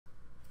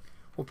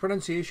Well,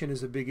 pronunciation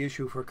is a big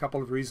issue for a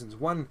couple of reasons.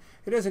 One,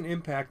 it has an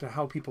impact on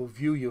how people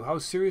view you, how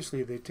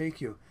seriously they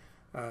take you.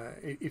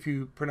 If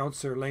you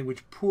pronounce their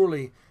language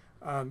poorly,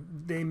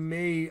 they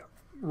may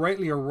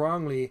rightly or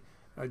wrongly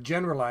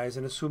generalize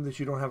and assume that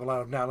you don't have a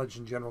lot of knowledge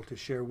in general to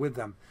share with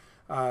them.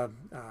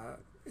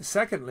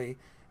 Secondly,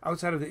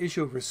 outside of the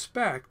issue of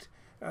respect,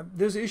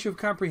 there's the issue of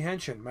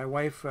comprehension. My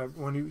wife,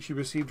 when she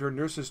received her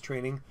nurse's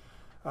training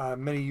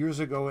many years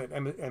ago at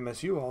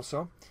MSU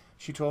also,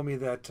 she told me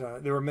that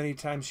there were many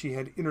times she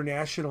had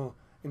international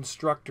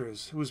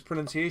instructors whose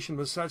pronunciation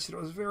was such that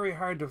it was very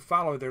hard to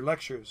follow their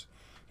lectures.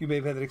 You may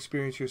have had that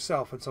experience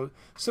yourself. And so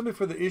simply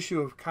for the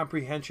issue of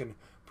comprehension,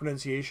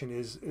 pronunciation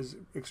is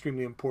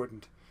extremely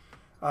important.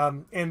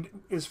 And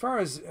as far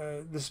as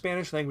the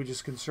Spanish language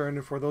is concerned,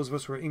 and for those of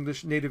us who are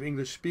native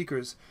English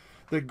speakers,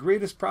 the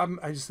greatest problem,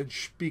 I just said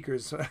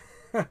speakers, so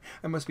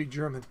I must be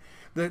German.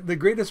 The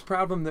greatest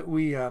problem that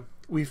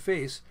we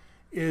face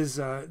is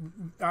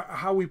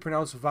how we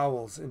pronounce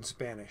vowels in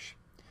Spanish.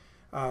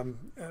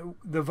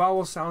 The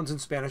vowel sounds in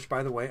Spanish,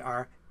 by the way,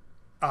 are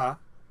a,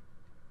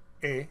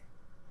 e,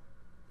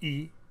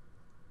 I,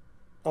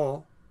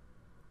 O,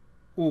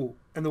 U.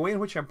 And the way in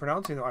which I'm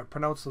pronouncing them, I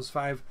pronounce those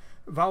 5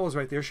 vowels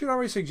right there, should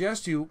already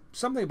suggest to you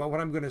something about what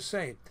I'm going to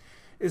say.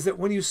 Is that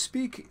when we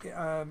speak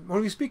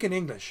in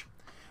English,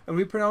 and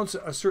we pronounce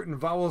a certain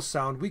vowel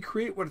sound, we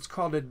create what is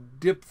called a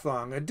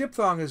diphthong. A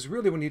diphthong is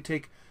really when you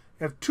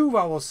have 2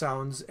 vowel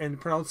sounds and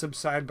pronounce them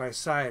side by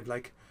side,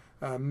 like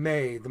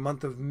May, the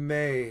month of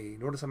May.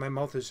 Notice how my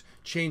mouth is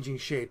changing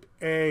shape.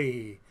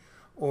 A.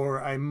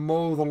 Or I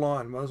mow the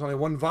lawn. Well, there's only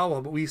 1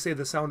 vowel, but we say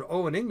the sound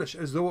O in English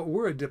as though it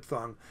were a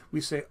diphthong. We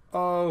say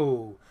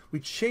O. We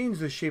change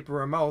the shape of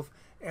our mouth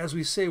as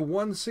we say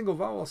one single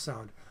vowel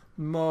sound.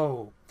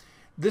 Mo.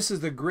 This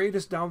is the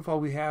greatest downfall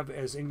we have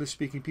as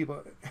English-speaking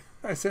people.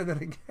 I said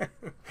that again.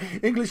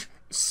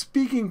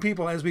 English-speaking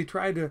people, as we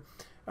try to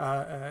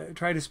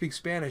speak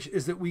Spanish,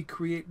 is that we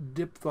create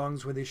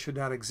diphthongs where they should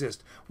not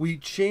exist. We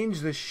change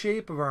the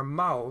shape of our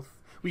mouth.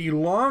 We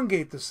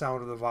elongate the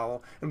sound of the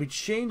vowel, and we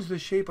change the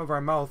shape of our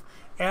mouth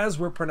as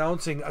we're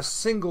pronouncing a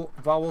single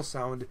vowel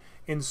sound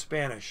in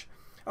Spanish.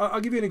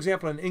 I'll give you an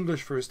example in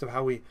English first of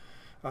how we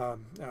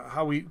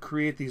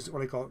create these,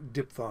 what I call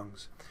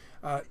diphthongs.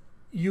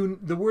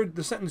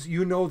 The sentence,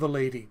 you know the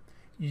lady.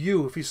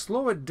 You, if you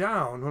slow it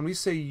down, when we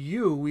say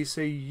you, we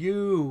say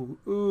you,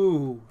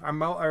 ooh.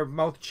 Our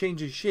mouth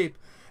changes shape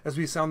as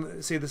we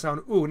say the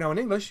sound ooh. Now in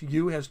English,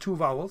 you has 2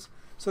 vowels,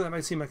 so that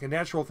might seem like a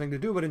natural thing to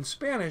do, but in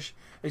Spanish,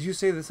 as you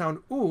say the sound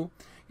ooh,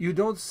 you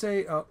don't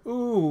say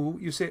ooh,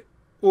 you say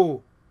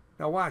ooh.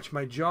 Now watch,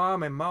 my jaw,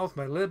 my mouth,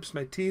 my lips,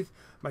 my teeth,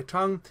 my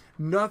tongue,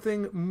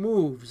 nothing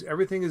moves.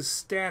 Everything is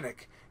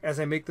static as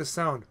I make the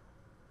sound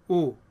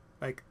ooh,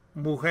 like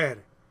mujer,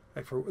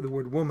 like for the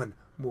word woman,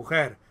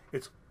 mujer.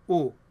 It's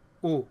ooh,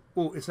 ooh,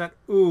 ooh. It's not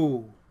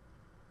ooh.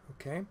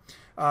 Okay?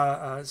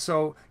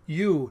 So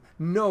you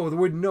know, the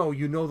word know,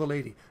 you know the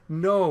lady.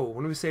 No,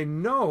 when we say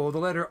no, the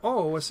letter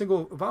O, a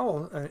single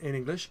vowel in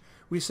English,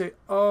 we say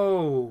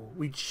oh.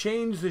 We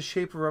change the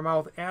shape of our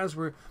mouth as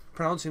we're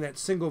pronouncing that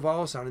single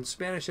vowel sound. In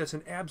Spanish, that's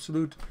an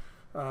absolute,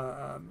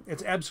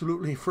 it's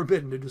absolutely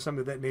forbidden to do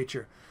something of that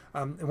nature.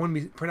 And when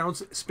we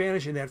pronounce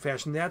Spanish in that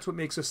fashion, that's what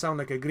makes us sound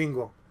like a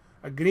gringo.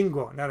 A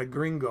gringo, not a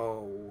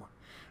gringo.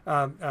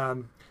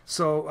 No,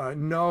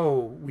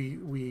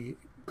 we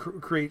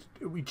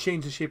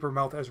change the shape of our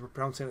mouth as we're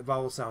pronouncing the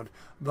vowel sound.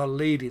 The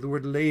lady, the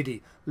word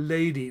lady,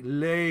 lady,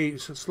 lay.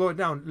 So slow it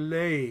down.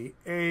 Lay,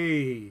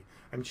 a.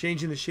 I'm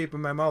changing the shape of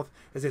my mouth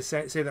as I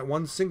say that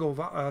one single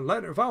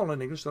vowel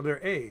in English, the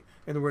letter A,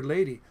 in the word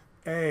lady.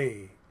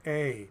 A.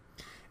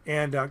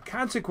 And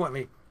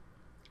consequently,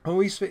 when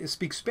we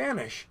speak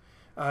Spanish,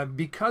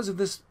 because of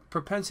this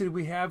propensity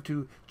we have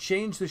to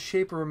change the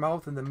shape of our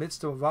mouth in the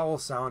midst of a vowel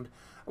sound,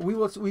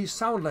 we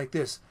sound like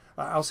this.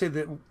 I'll say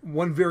that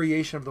one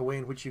variation of the way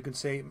in which you can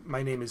say,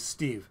 my name is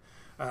Steve.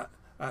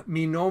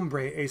 Mi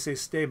nombre es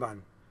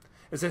Esteban.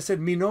 As I said,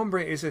 mi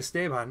nombre es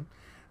Esteban,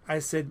 I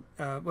said,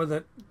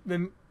 well,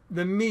 the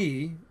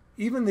mi,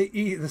 even the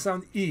E, the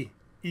sound E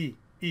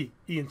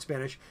in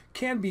Spanish,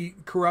 can be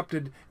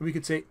corrupted, and we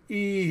could say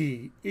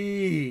E.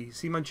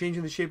 See, I'm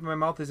changing the shape of my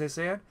mouth as I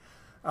say it?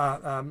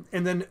 And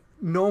then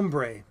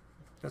nombre,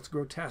 that's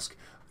grotesque.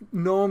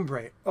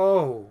 Nombre,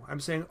 oh, I'm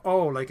saying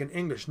oh like in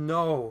English,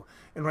 no.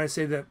 And when I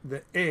say the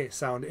E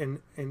sound in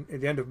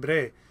the end of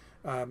bre,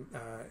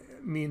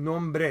 mi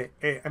nombre,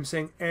 I'm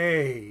saying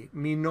a,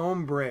 mi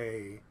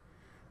nombre.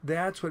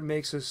 That's what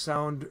makes us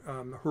sound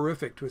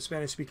horrific to a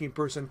Spanish-speaking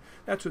person.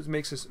 That's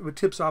what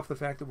tips off the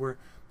fact that we're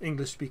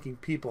English-speaking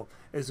people,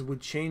 as it would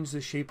change the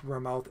shape of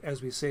our mouth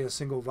as we say a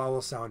single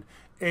vowel sound.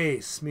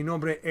 Es, mi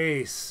nombre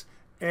es,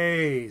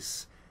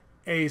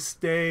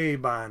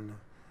 Esteban.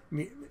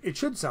 It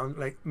should sound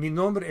like mi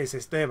nombre es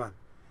Esteban.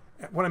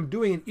 What I'm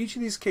doing in each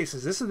of these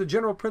cases, this is the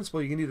general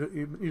principle you need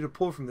to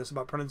pull from this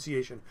about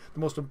pronunciation. The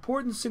most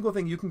important single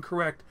thing you can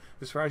correct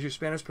as far as your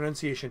Spanish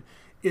pronunciation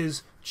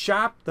is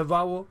chop the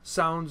vowel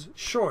sounds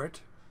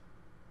short,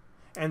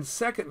 and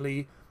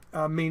secondly,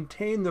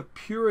 maintain the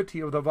purity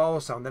of the vowel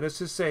sound. That is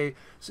to say,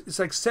 it's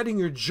like setting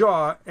your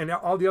jaw and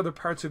all the other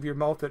parts of your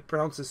mouth that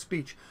pronounces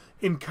speech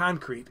in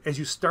concrete as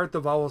you start the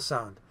vowel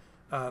sound.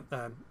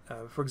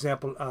 For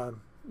example,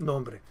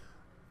 nombre.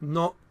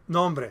 No,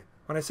 nombre.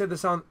 When I say the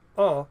sound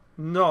o,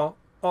 no,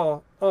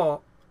 o,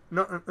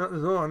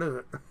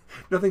 no,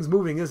 nothing's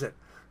moving, is it?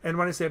 And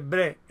when I say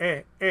bre,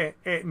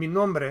 mi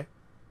nombre,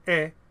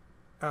 I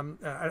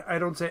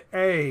don't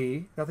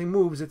say nothing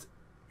moves, it's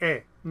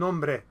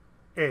nombre,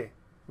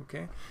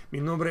 okay? Mi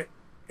nombre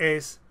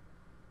es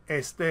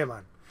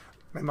Esteban.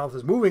 My mouth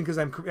is moving because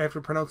I have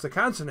to pronounce the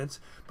consonants,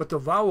 but the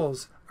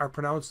vowels are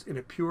pronounced in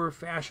a pure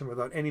fashion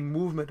without any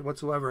movement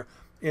whatsoever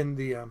in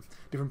the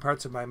different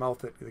parts of my mouth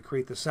that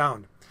create the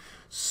sound.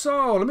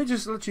 So let me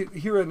just let you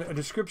hear a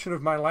description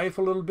of my life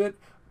a little bit,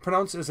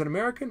 pronounced as an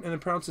American and then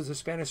pronounced as a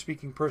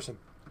Spanish-speaking person.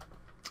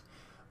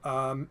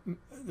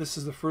 This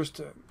is the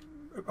first,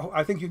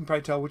 I think you can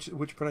probably tell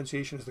which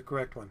pronunciation is the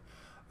correct one.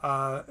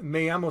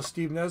 Me llamo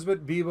Steve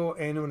Nesbitt, vivo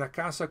en una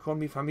casa con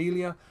mi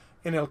familia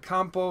en el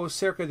campo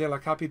cerca de la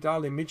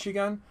capital de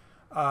Michigan.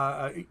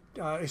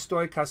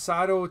 Estoy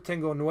casado,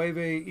 tengo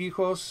 9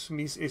 hijos,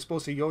 mi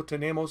esposa y yo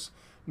tenemos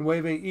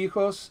 9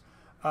 hijos.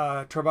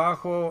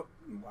 Trabajo,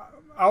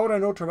 ahora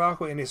no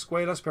trabajo en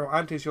escuelas, pero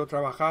antes yo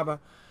trabajaba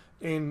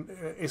en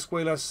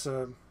escuelas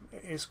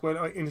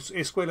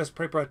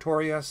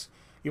preparatorias.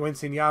 Yo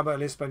enseñaba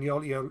el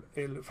español y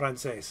el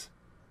francés.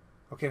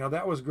 Okay, now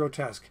that was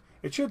grotesque.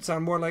 It should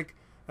sound more like,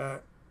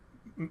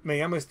 me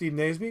llamo Steve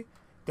Nesbitt,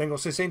 tengo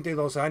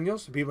 62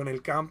 años, vivo en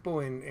el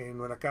campo, en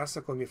una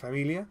casa con mi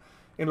familia,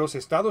 en los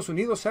Estados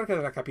Unidos, cerca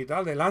de la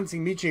capital de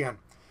Lansing, Michigan.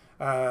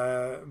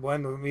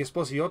 Bueno, mi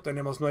esposo y yo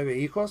tenemos 9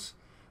 hijos,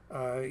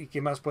 ¿y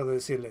qué más puedo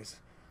decirles?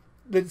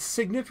 The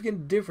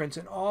significant difference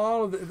in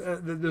all of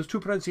those two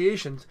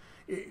pronunciations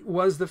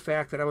was the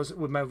fact that I was,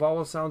 with my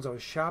vowel sounds, I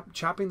was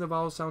chopping the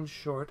vowel sounds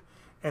short,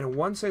 and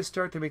once I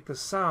start to make the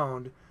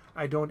sound,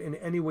 I don't in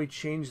any way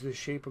change the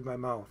shape of my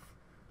mouth.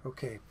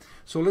 Okay,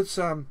 so let's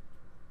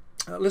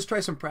try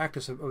some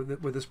practice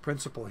with this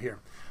principle here.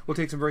 We'll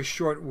take some very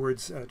short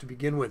words to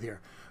begin with here.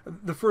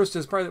 The first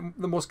is probably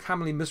the most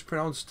commonly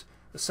mispronounced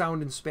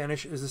sound in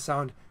Spanish is the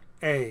sound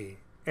a.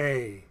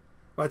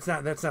 Well,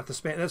 that's not the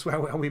Spanish. That's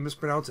how we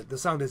mispronounce it. The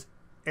sound is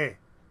e.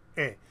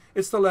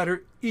 It's the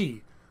letter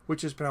E,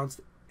 which is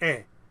pronounced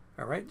e.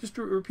 All right, just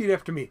repeat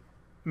after me.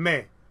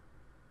 Me.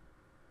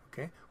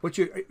 Okay.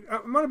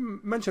 I'm going to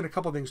mention a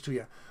couple things to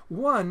you.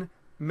 One,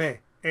 me,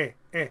 e.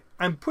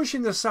 I'm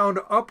pushing the sound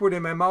upward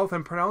in my mouth.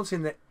 I'm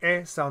pronouncing the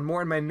e sound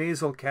more in my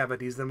nasal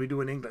cavities than we do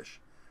in English.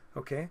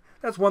 Okay,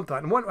 that's one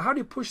thought. And how do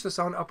you push the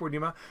sound upward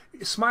in your mouth?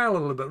 Smile a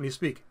little bit when you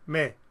speak.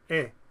 Me,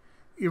 e.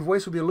 Your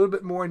voice will be a little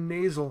bit more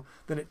nasal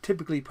than it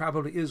typically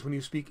probably is when you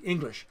speak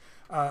English.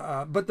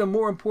 But the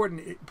more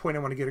important point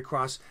I want to get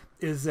across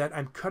is that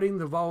I'm cutting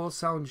the vowel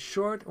sound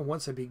short, and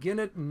once I begin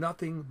it,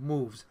 nothing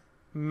moves.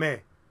 Me,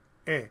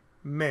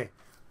 me.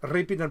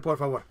 Repitan, por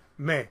favor.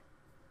 Me.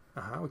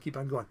 We'll keep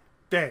on going.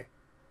 Te.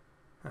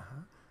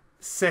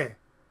 Se.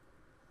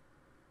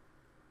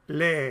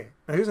 Lee.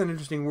 Now here's an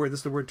interesting word. This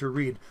is the word to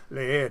read.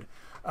 Leer.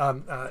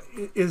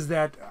 Is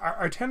that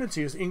our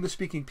tendency as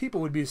English-speaking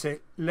people would be to say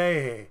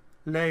lee.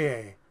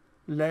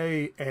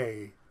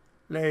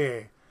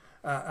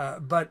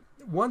 But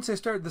once I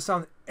start the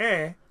sound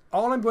e,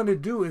 all I'm going to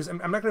do is, I'm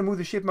not going to move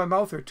the shape of my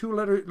mouth. There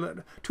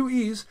are two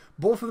E's,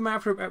 both of them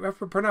after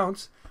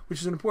pronounce, which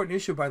is an important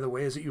issue, by the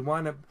way, is that you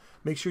want to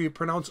make sure you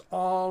pronounce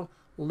all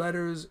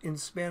letters in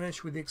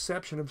Spanish with the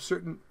exception of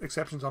certain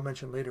exceptions I'll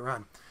mention later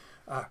on.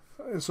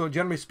 And so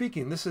generally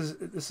speaking, this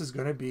is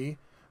going to be,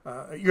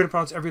 you're going to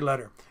pronounce every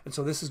letter. And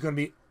so this is going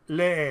to be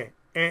le,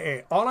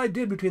 e. All I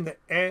did between the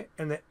e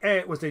and the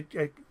e was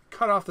I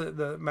cut off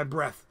my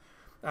breath.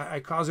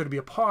 I caused there to be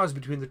a pause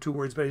between the two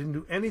words, but I didn't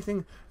do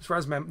anything as far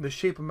as the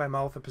shape of my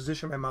mouth, the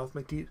position of my mouth,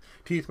 my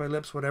teeth, my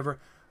lips, whatever.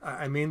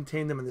 I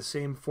maintained them in the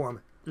same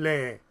form.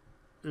 Le.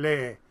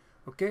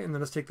 Okay, and then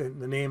let's take the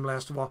name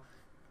last of all.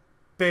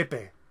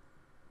 Pepe.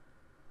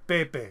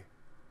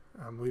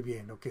 Muy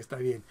bien. Okay, está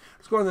bien.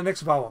 Let's go on to the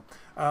next vowel.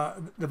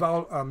 The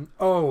vowel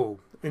O.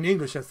 In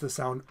English, that's the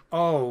sound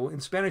O. In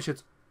Spanish,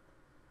 it's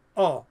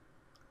O.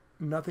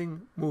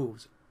 Nothing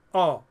moves.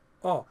 O.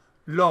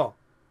 Lo.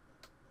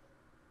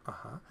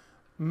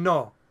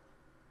 No.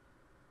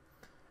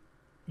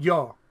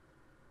 Yo.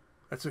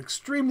 That's an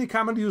extremely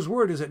commonly used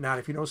word, is it not?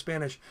 If you know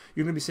Spanish,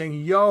 you're going to be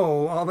saying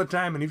yo all the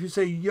time. And if you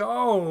say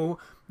yo,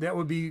 that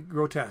would be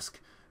grotesque.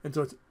 And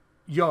so it's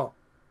yo.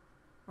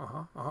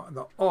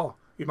 The O.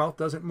 Your mouth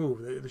doesn't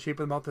move. The shape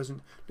of the mouth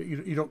doesn't,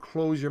 you don't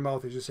close your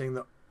mouth as you're saying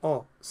the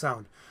O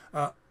sound.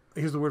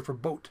 Here's the word for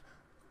boat.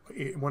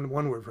 One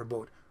word for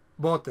boat.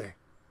 Bote.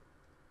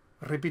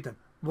 Repitan.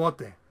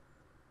 Bote.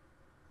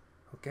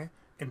 Okay?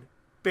 And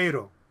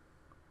pero.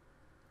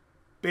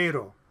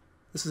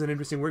 This is an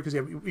interesting word because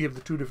we have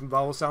the two different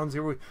vowel sounds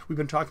here we've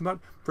been talking about.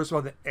 First of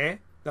all, the e.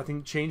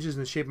 Nothing changes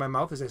in the shape of my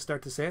mouth as I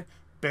start to say it.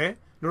 Pe.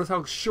 Notice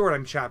how short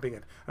I'm chopping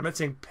it. I'm not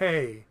saying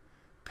pay.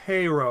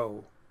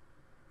 Pero.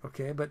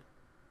 Okay? But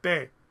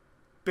pe.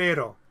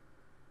 Pero.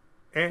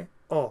 E.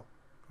 O.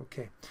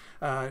 Okay.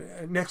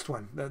 Next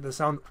one, the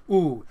sound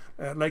oo,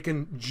 like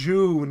in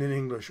June in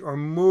English, or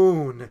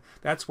moon.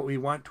 That's what we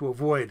want to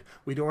avoid.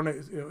 We don't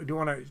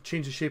want to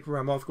change the shape of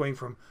our mouth going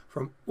from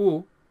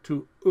oo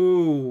to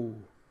ooh.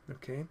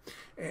 Okay.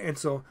 And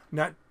so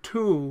not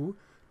tú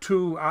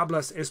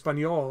hablas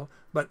español,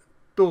 but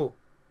tú,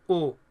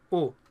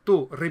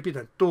 tú.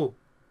 Repitan, tú.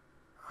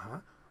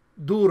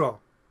 Duro.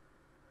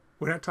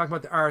 We're not talking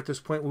about the R at this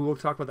point. We will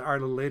talk about the R a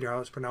little later, how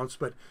it's pronounced,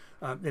 but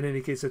in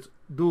any case, it's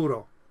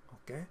duro.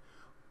 Okay?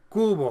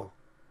 Cubo.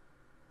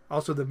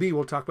 Also, the B,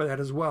 we'll talk about that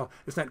as well.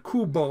 It's not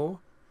cubo,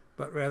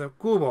 but rather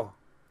cubo.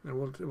 And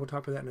we'll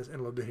talk about that in a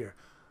little bit here.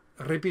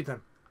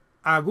 Repitan.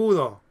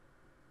 Agudo.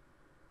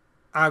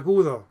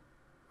 Agudo.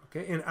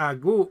 Okay? In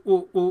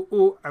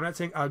agu, I'm not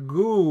saying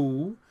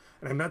agu,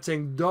 and I'm not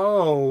saying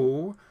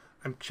do.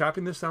 I'm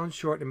chopping the sound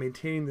short and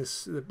maintaining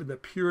the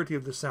purity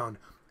of the sound.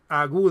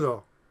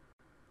 Agudo.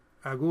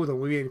 Agudo.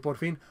 Muy bien. Por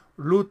fin,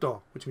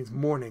 luto, which means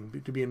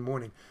mourning, to be in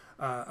mourning.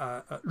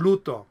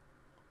 Luto.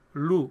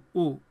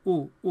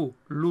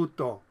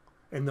 Luto.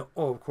 And the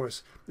O, of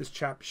course, is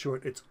chopped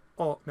short. It's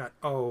O, not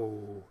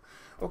O.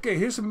 Okay,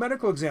 here's some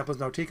medical examples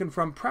now,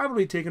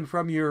 probably taken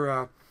from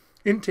your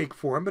intake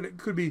form, but it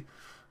could be,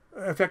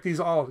 in fact, these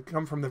all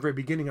come from the very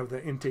beginning of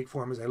the intake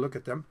form as I look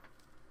at them.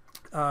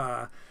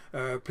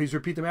 Please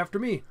repeat them after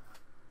me.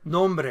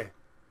 Nombre.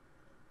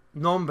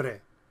 Nombre.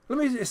 Let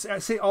me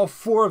say all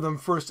four of them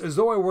first, as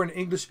though I were an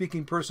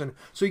English-speaking person,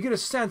 so you get a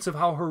sense of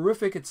how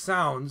horrific it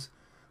sounds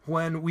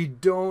when we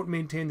don't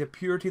maintain the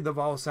purity of the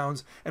vowel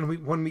sounds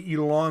and when we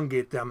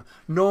elongate them.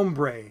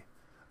 Nombre.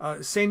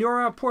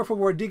 Señora, por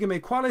favor, dígame,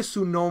 ¿cuál es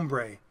su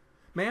nombre?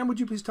 Ma'am, would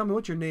you please tell me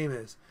what your name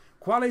is?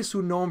 ¿Cuál es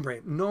su nombre?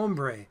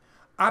 Nombre.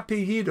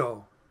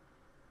 Apellido.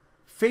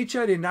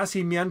 Fecha de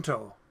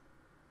nacimiento.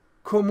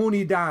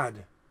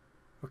 Comunidad.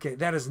 Okay,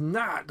 that is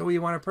not the way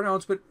you want to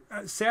pronounce, but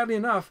sadly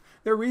enough,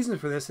 there are reasons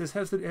for this. This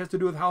has to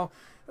do with how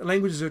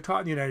languages are taught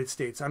in the United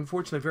States.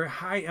 Unfortunately, very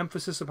high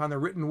emphasis upon the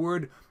written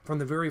word from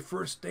the very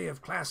first day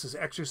of classes,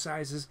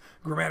 exercises,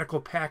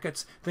 grammatical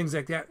packets, things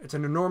like that. It's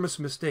an enormous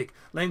mistake.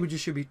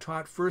 Languages should be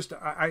taught first.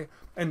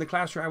 In the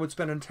classroom, I would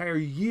spend an entire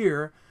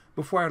year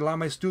before I'd allow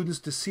my students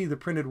to see the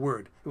printed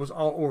word. It was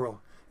all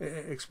oral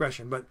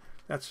expression, but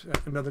that's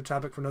another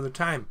topic for another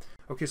time.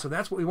 Okay, so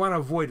that's what we want to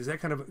avoid, is that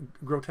kind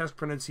of grotesque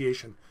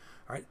pronunciation.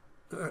 All right,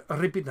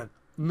 repitan.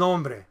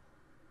 Nombre.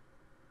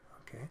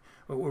 Okay,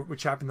 we're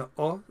chopping the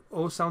O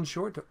sound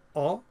short to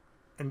O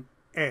and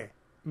E.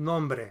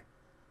 Nombre.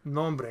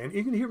 Nombre. And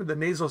you can hear the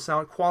nasal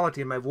sound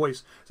quality in my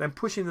voice as I'm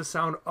pushing the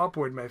sound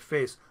upward in my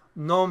face.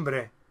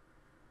 Nombre.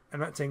 I'm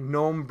not saying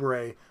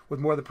nombre with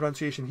more of the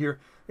pronunciation here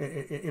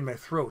in my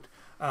throat.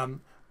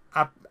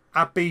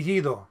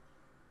 Apellido.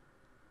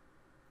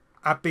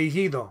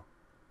 Apellido.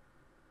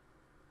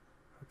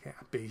 Okay,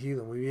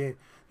 apellido. Muy bien.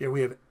 There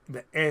we have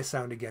the E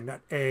sound again, not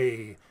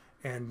A,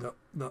 and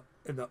the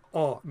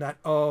O, not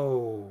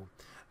O.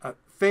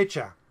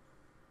 Fecha.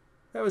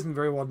 That wasn't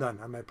very well done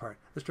on my part.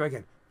 Let's try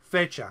again.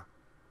 Fecha.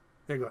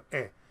 There you go.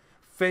 E.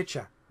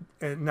 Fecha.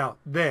 And now,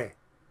 de.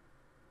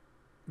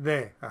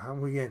 De.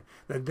 Again.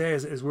 The de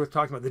is worth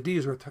talking about. The D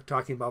is worth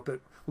talking about, but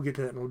we'll get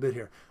to that in a little bit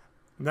here.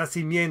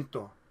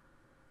 Nacimiento.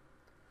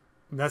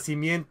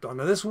 Nacimiento.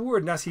 Now this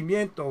word,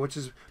 nacimiento, which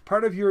is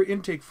part of your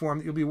intake form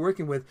that you'll be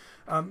working with,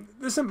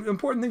 there's some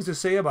important things to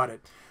say about it.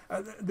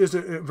 There's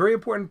a very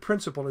important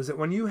principle, is that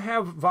when you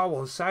have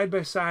vowels side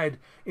by side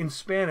in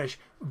Spanish,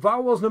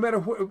 vowels, no matter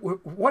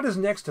what is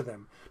next to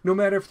them, no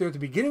matter if they're at the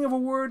beginning of a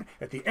word,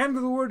 at the end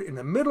of the word, in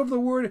the middle of the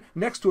word,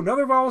 next to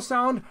another vowel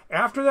sound,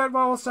 after that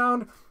vowel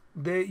sound,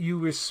 that you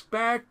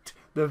respect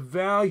the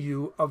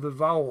value of the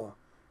vowel.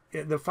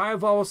 The 5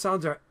 vowel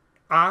sounds are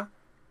A,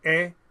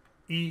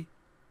 E, I,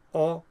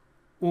 O,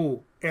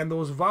 U. And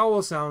those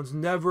vowel sounds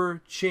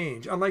never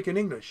change, unlike in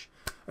English,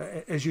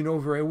 as you know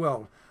very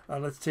well.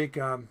 Let's take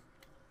A,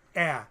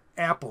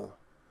 apple.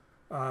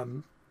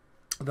 The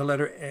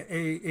letter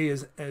A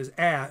is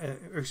A,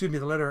 excuse me,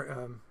 the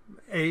letter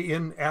A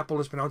in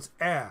apple is pronounced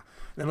A.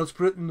 Then let's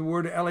put it in the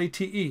word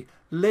L-A-T-E,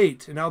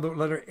 late. And now the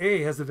letter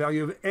A has the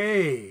value of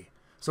A.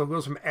 So it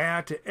goes from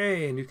A to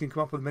A, and you can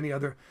come up with many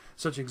other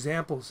such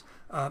examples.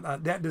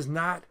 That does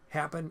not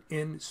happen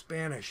in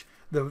Spanish.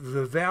 The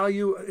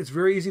value, it's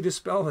very easy to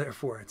spell,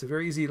 therefore. It's a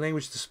very easy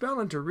language to spell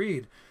and to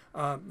read.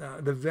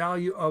 The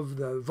value of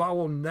the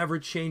vowel never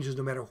changes,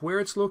 no matter where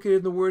it's located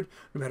in the word,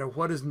 no matter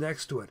what is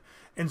next to it.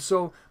 And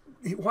so,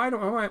 why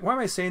am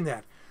I saying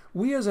that?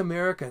 We as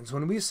Americans,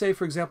 when we say,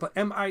 for example,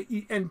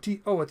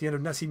 M-I-E-N-T-O at the end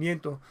of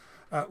nacimiento,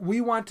 we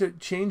want to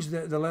change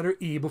the letter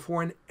E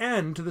before an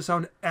N to the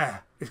sound E.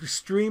 It's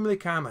extremely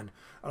common.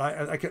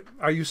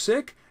 Are you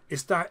sick?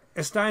 Está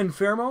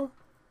enfermo?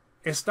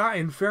 Está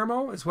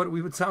enfermo is what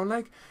we would sound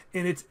like.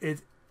 And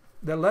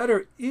the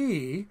letter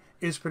E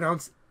is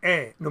pronounced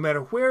E. No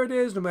matter where it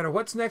is, no matter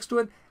what's next to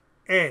it,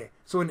 E.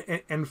 So in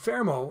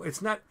enfermo,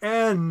 it's not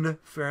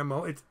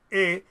enfermo, it's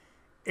E.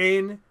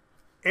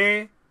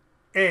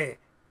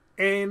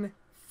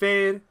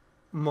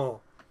 Enfermo.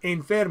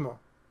 Enfermo.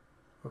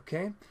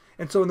 Okay?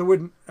 And so in the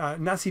word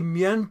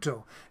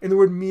nacimiento, in the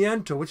word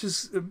miento, which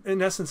is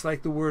in essence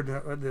like the word,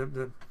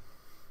 the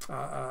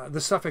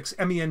suffix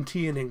ment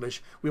in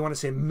English, we want to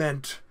say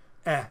ment,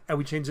 and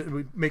we change it,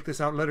 we make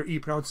this out letter E,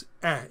 pronounce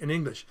in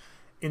English.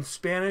 In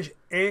Spanish,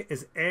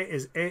 is A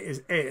is A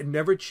is A. It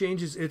never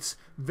changes its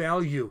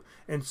value.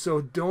 And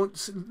so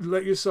don't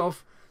let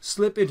yourself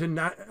slip into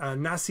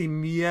nacimiento.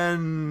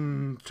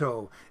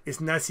 It's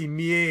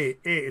nacimie,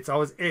 it's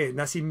always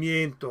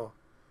nacimiento.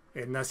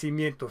 El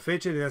nacimiento,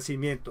 fecha de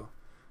nacimiento.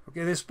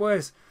 Okay,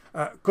 después,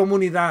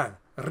 comunidad.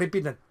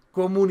 Repitan,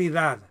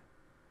 comunidad.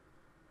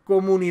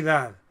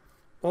 Comunidad.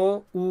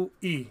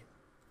 O-U-I.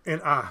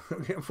 And A.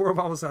 Okay, 4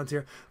 vowel sounds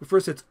here.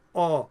 First it's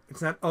O.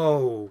 It's not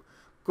O.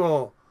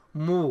 Go.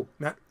 Mu,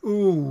 not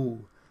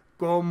oo.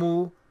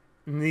 Comu,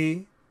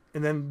 ni,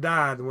 and then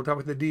dad. And we'll talk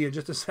about the D in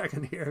just a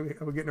second here.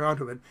 We're getting around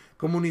to it.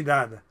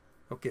 Comunidad.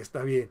 Okay,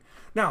 está bien.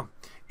 Now,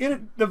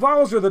 the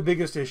vowels are the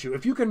biggest issue.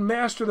 If you can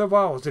master the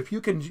vowels, if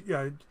you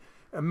can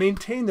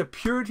maintain the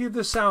purity of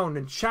the sound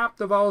and chop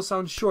the vowel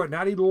sound short,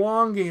 not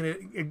elongating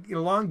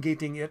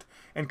it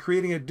and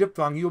creating a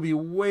diphthong, you'll be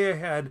way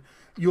ahead.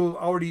 You'll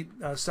already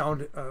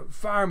sound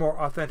far more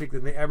authentic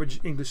than the average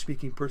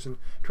English-speaking person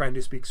trying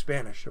to speak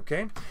Spanish,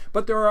 okay?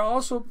 But there are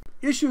also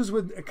issues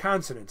with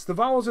consonants. The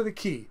vowels are the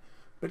key,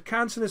 but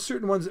consonants,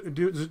 certain ones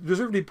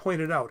deserve to be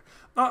pointed out.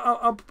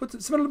 I'll spend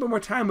a little bit more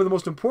time with the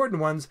most important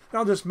ones, and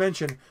I'll just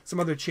mention some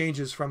other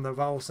changes from the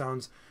vowel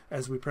sounds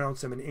as we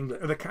pronounce them in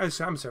English, or the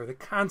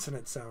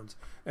consonant sounds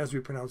as we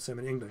pronounce them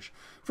in English.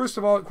 First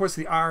of all, of course,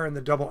 the R and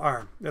the double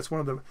R. That's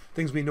one of the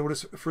things we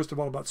notice, first of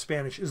all, about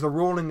Spanish, is the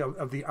rolling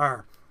of the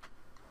R.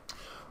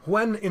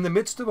 When in the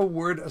midst of a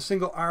word a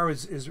single R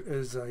is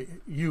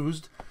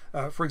used,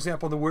 for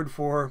example, the word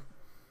for,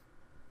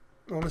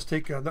 well, let's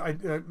take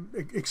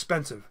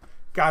expensive,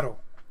 caro.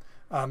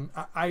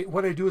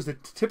 What I do is the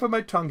tip of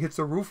my tongue hits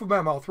the roof of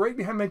my mouth right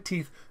behind my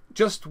teeth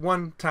just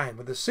one time.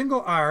 With a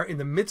single R in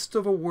the midst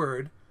of a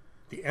word,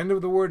 the end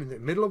of the word, in the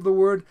middle of the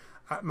word,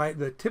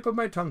 the tip of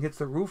my tongue hits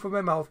the roof of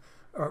my mouth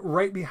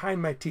right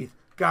behind my teeth.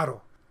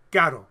 Caro,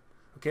 caro.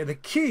 Okay, the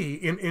key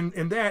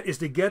in that is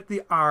to get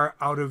the R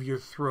out of your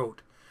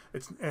throat.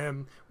 It's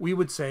we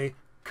would say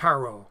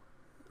caro.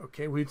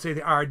 Okay, we'd say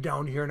the R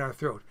down here in our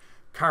throat.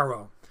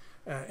 Caro.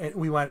 And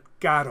we want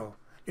caro.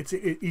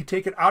 You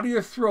take it out of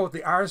your throat,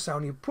 the R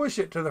sound, you push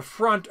it to the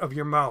front of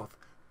your mouth.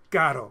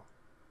 Caro.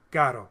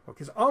 Caro.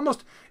 Okay, it's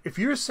almost, if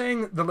you're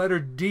saying the letter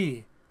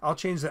D, I'll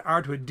change the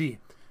R to a D.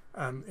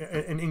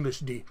 In English,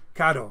 D.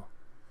 Caro.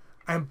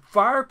 I'm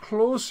far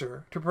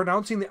closer to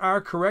pronouncing the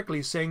R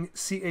correctly, saying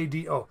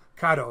C-A-D-O,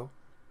 caro,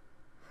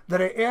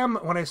 than I am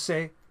when I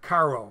say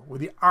caro,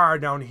 with the R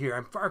down here.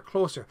 I'm far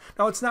closer.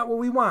 Now, it's not what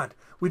we want.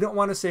 We don't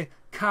want to say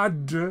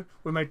cad,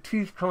 with my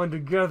teeth coming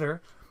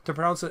together to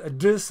pronounce a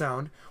D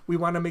sound. We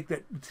want to make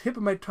that tip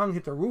of my tongue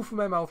hit the roof of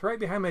my mouth, right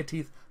behind my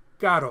teeth.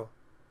 Caro,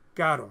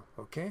 caro,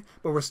 okay?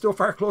 But we're still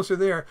far closer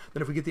there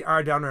than if we get the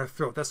R down in our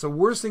throat. That's the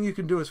worst thing you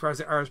can do as far as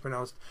the R is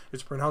pronounced,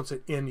 is pronounce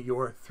it in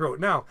your throat.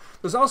 Now,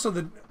 there's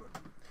also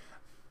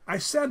I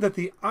said that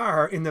the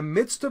R in the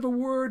midst of a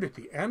word, at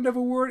the end of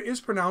a word,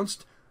 is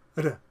pronounced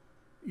R.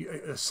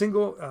 A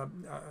single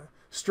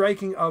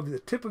striking of the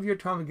tip of your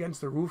tongue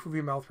against the roof of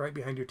your mouth right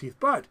behind your teeth.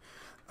 But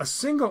a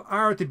single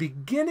R at the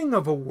beginning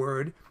of a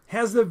word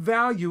has the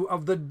value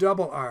of the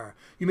double R.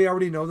 You may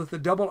already know that the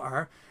double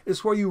R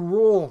is where you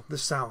roll the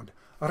sound.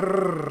 Like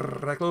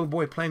a little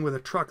boy playing with a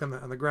truck on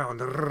the ground.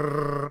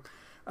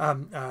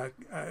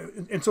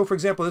 And so, for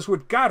example, this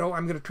word caro,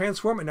 I'm going to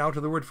transform it now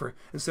to the word for,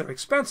 instead of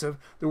expensive,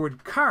 the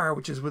word car,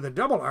 which is with a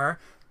double R,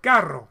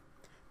 carro.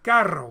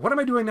 Carro. What am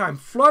I doing now? I'm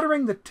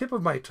fluttering the tip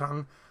of my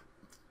tongue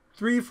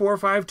 3, 4,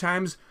 5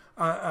 times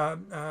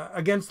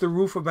against the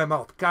roof of my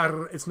mouth.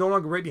 Carro. It's no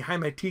longer right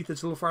behind my teeth.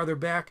 It's a little farther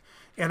back.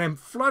 And I'm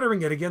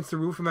fluttering it against the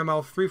roof of my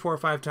mouth 3, 4,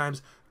 5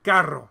 times.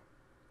 Carro.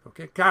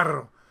 Okay,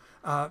 carro.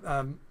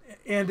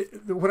 And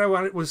what I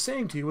was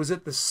saying to you was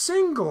that the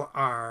single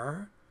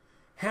R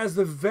has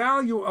the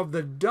value of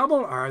the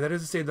double R, that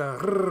is to say the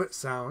R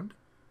sound,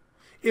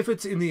 if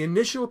it's in the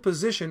initial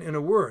position in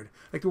a word.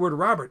 Like the word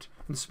Robert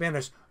in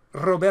Spanish,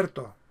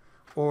 Roberto,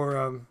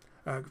 or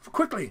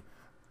quickly,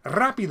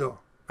 rápido.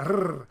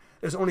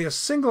 There's only a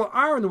single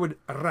R in the word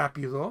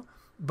rápido,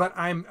 but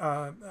I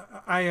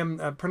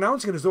am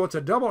pronouncing it as though it's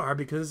a double R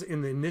because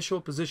in the initial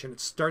position it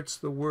starts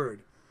the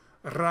word.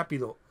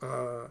 Rápido.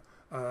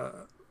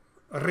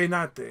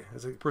 Renate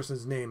is a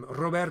person's name.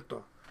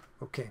 Roberto.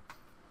 Okay.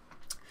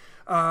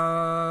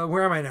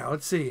 Where am I now?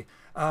 Let's see.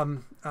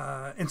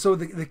 And so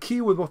the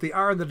key with both the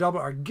R and the double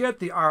R, get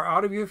the R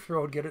out of your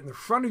throat, get it in the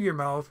front of your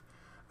mouth.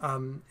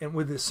 And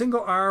with the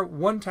single R,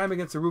 one time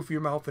against the roof of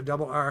your mouth, the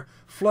double R,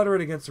 flutter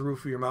it against the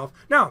roof of your mouth.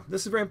 Now,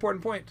 this is a very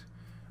important point.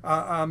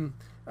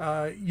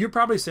 You're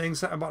probably saying,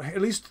 about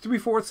at least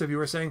 3/4 of you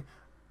are saying,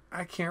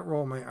 I can't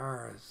roll my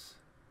R's.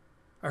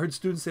 I heard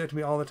students say that to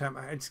me all the time.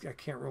 I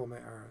can't roll my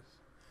R's.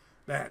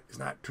 That is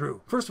not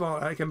true. First of all,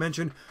 like I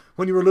mentioned,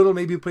 when you were little,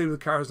 maybe you played with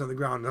cars on the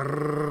ground,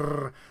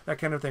 that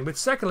kind of thing. But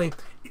secondly,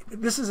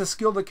 this is a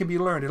skill that can be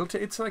learned.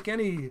 It's like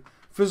any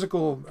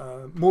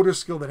physical motor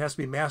skill that has to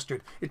be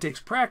mastered. It takes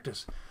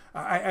practice.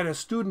 I had a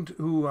student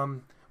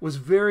who was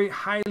very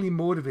highly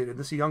motivated.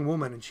 This is a young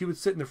woman, and she would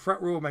sit in the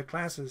front row of my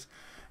classes,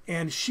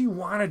 and she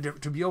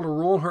wanted to be able to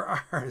roll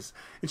her R's.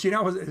 And she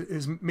now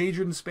is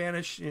majored in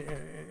Spanish.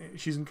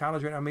 She's in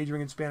college right now,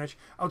 majoring in Spanish.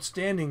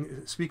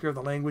 Outstanding speaker of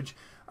the language.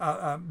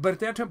 But at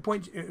that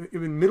point,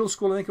 in middle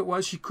school, I think it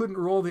was, she couldn't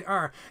roll the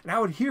R. And I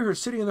would hear her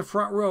sitting in the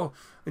front row,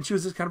 and she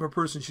was this kind of a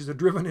person. She's a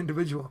driven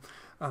individual,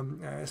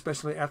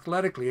 especially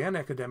athletically and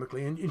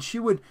academically. And she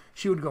would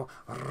go,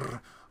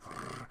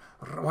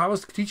 while I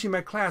was teaching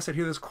my class, I'd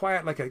hear this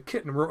quiet, like a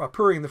kitten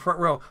purring in the front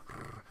row.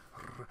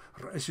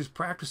 As she's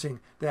practicing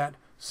that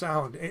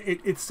sound.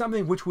 It's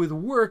something which with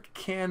work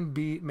can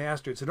be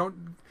mastered. So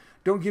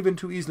don't give in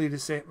too easily to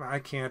say, I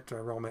can't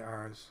roll my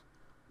R's.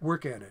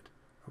 Work at it.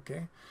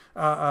 Okay.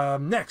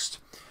 Next,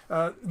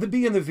 the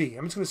B and the V.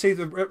 I'm just going to say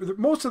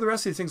most of the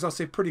rest of these things I'll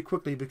say pretty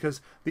quickly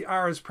because the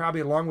R is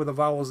probably, along with the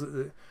vowels,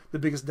 the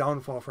biggest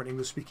downfall for an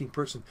English-speaking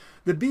person.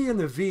 The B and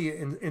the V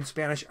in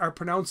Spanish are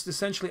pronounced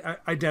essentially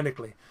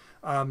identically.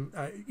 And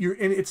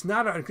it's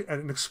not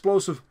an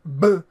explosive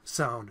B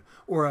sound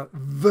or a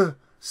V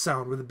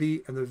sound with the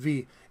B and the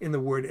V in the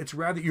word. It's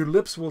rather your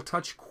lips will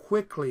touch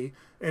quickly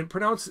and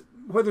pronounce,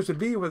 whether it's a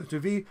B or whether it's a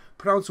V,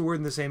 pronounce the word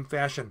in the same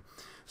fashion.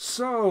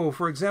 So,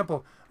 for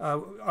example,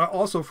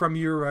 also from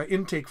your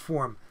intake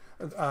form,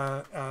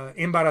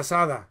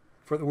 embarazada,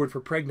 for the word for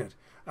pregnant.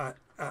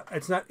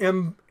 It's not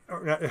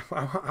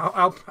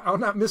I'll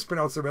not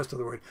mispronounce the rest of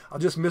the word. I'll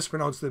just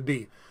mispronounce the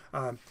B.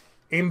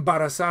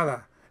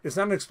 Embarazada. It's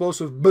not an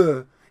explosive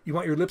B. You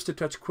want your lips to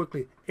touch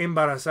quickly.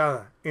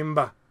 Embarazada.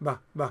 Emba, ba,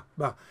 ba,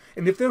 ba.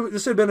 And if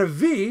this had been a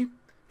V,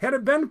 had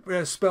it been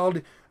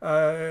spelled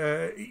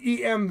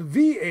E-M-V-A-R-A-Z-A-D-A,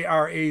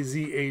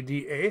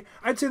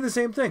 I'd say the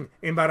same thing.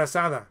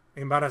 Embarazada.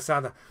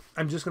 Embarazada.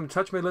 I'm just going to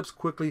touch my lips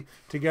quickly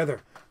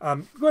together. Go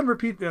ahead and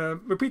repeat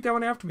that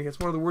one after me. It's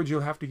one of the words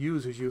you'll have to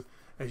use as you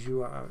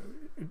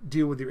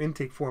deal with your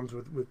intake forms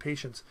with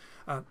patients.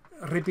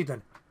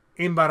 Repitan.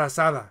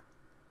 Embarazada.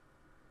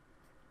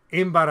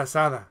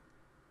 Embarazada.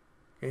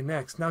 Okay,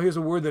 next. Now here's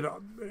a word that,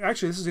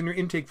 actually this is in your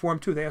intake form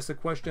too. They ask the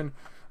question,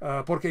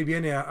 ¿por qué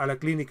viene a la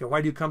clínica?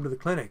 Why do you come to the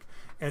clinic?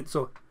 And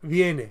so,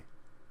 viene.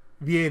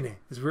 Viene.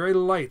 It's very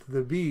light.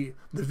 The V,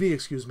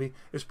 excuse me,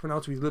 is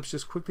pronounced with your lips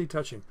just quickly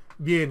touching.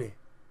 Viene.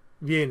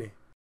 Viene.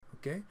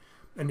 Okay?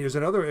 And here's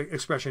another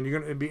expression. You're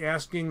going to be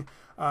asking,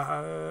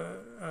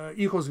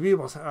 hijos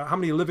vivos, how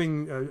many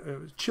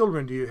living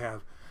children do you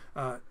have?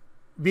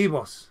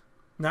 Vivos.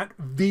 Not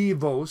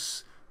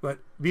vivos, but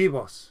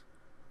vivos.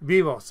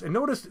 Vivos. And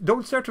notice,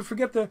 don't start to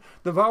forget the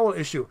vowel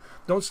issue.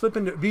 Don't slip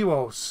into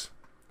vivos.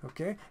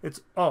 Okay? It's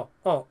oh.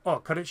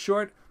 Cut it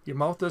short. Your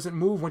mouth doesn't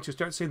move once you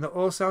start saying the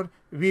O sound.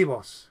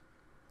 Vivos.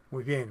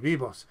 Muy bien,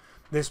 vivos.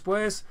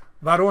 Después,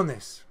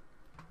 varones.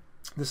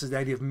 This is the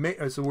idea of,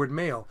 it's the word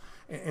male.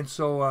 And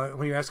so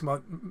when you're asking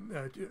about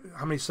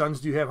how many sons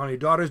do you have, how many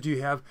daughters do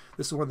you have,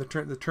 this is one of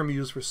the term you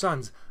use for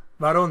sons.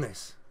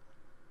 Varones.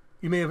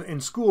 You may have in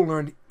school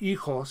learned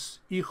hijos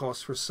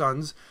for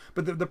sons,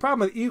 but the problem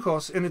with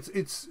hijos, and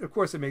it's of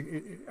course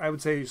I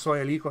would say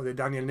soy el hijo de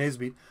Daniel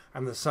Nesbitt.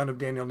 I'm the son of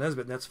Daniel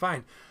Nesbitt, and that's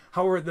fine.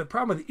 However, the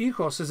problem with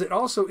hijos is it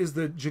also is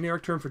the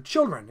generic term for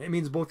children. It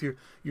means both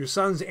your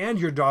sons and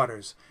your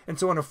daughters. And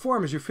so on a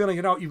form, as you're filling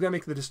it out, you've got to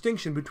make the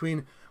distinction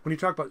between when you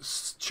talk about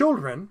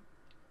children,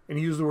 and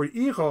you use the word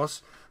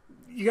hijos,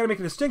 you got to make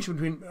a distinction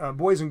between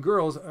boys and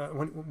girls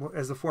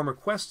as the form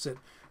requests it,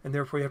 and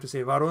therefore you have to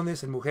say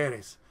varones and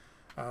mujeres.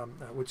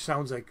 Which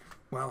sounds like,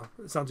 well,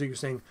 it sounds like you're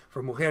saying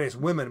for mujeres,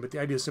 women, but the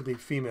idea is simply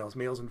females,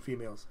 males and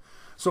females.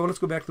 So let's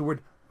go back to the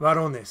word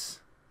varones.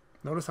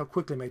 Notice how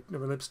quickly my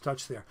lips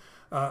touch there.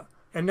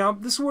 And now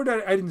this word,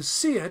 I didn't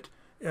see it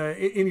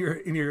in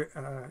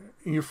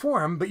your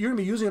form, but you're going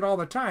to be using it all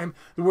the time.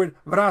 The word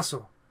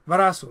brazo,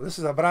 brazo. This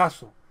is a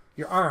brazo,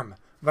 your arm,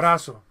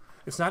 brazo.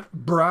 It's not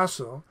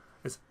brazo,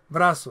 it's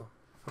brazo.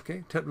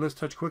 Okay, let's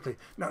touch quickly.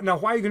 Now,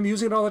 why are you going to be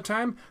using it all the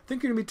time? I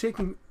think you're going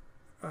to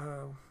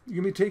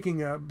be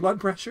taking blood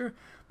pressure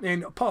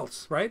and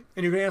pulse, right?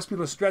 And you're going to ask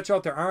people to stretch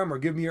out their arm or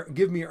give me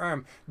your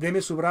arm.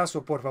 Deme su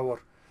brazo, por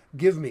favor.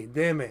 Give me,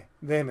 deme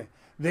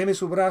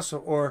su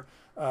brazo, or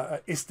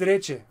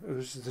estreche,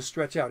 which is to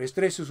stretch out.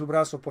 Estreche su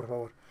brazo, por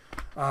favor.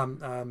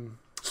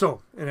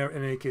 So, in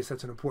any case,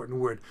 that's an important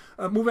word.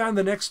 Move on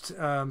to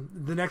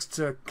the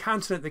next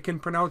consonant that can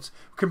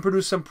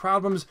produce some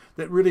problems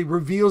that really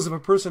reveals if a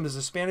person is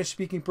a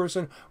Spanish-speaking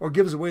person or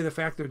gives away the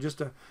fact they're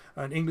just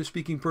an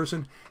English-speaking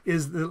person,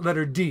 is the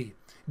letter D.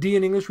 D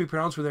in English we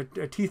pronounce with our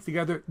teeth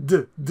together,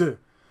 D,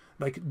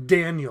 like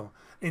Daniel.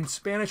 In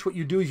Spanish, what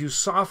you do is you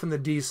soften the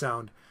D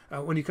sound.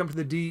 When you come to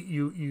the D,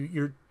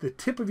 the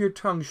tip of your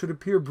tongue should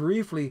appear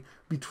briefly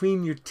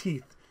between your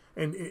teeth.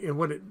 And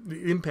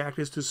the impact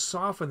is to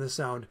soften the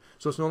sound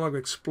so it's no longer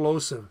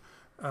explosive.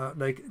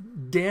 Like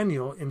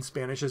Daniel in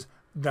Spanish is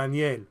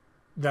Daniel.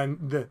 You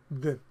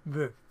can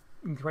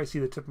probably see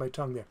the tip of my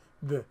tongue there.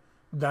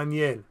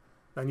 Daniel,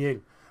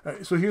 Daniel.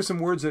 So here's some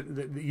words that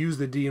use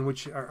the D and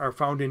which are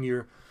found in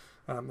your,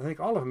 I think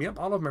all of them, yep,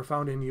 all of them are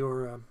found in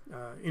your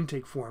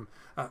intake form.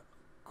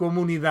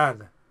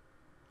 Comunidad.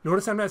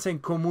 Notice I'm not saying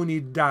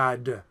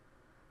comunidad.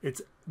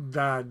 It's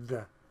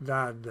dad,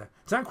 dad.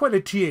 It's not quite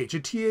a TH. A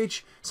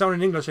TH sound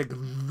in English like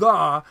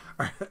the,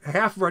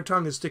 half of our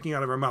tongue is sticking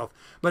out of our mouth.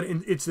 But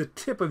it's the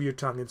tip of your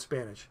tongue in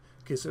Spanish.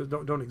 Okay, so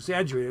don't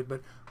exaggerate it,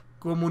 but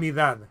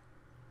comunidad.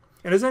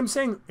 And as I'm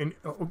saying, and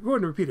go ahead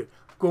and repeat it,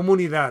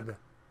 comunidad.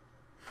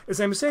 As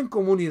I'm saying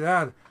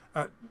comunidad,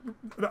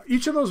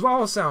 each of those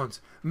vowel sounds,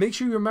 make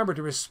sure you remember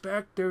to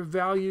respect their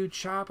value,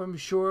 chop them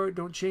short,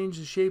 don't change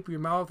the shape of your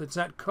mouth. It's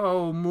not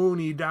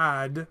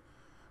comunidad,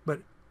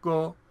 but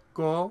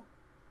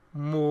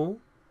mu,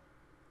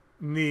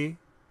 ni,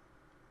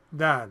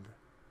 dad.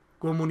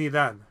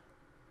 Comunidad.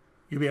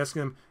 You'll be asking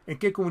them, ¿en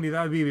qué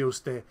comunidad vive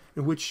usted?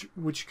 In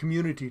which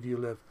community do you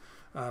live?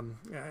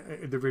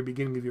 At the very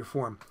beginning of your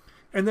form.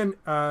 And then,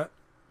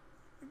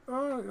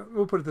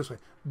 we'll put it this way,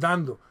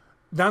 dando.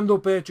 Dando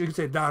pecho, you can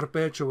say dar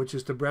pecho, which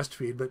is to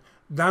breastfeed, but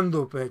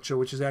dando pecho,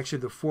 which is actually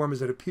the form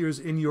as it appears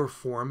in your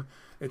form.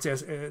 It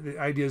says, the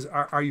idea is,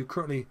 are you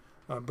currently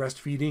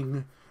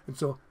breastfeeding? And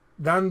so,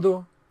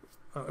 dando,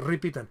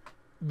 repitan,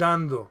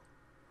 dando.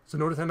 So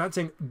notice I'm not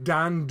saying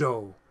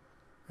dando.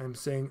 I'm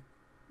saying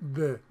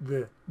the,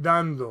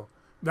 dando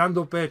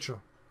pecho.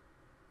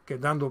 Okay,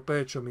 dando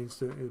pecho means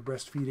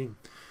breastfeeding.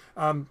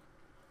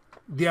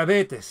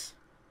 Diabetes.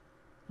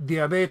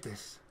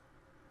 Diabetes.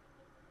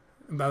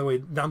 And by the way,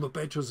 dando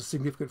pecho is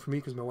significant for me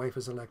because my wife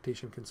is a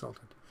lactation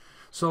consultant.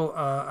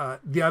 So,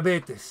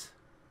 diabetes.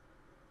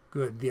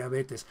 Good,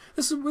 diabetes.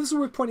 This is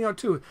worth pointing out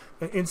too.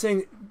 In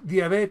saying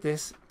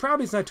diabetes,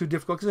 probably it's not too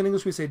difficult because in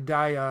English we say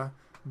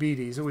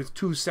diabetes with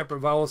two separate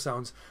vowel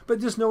sounds.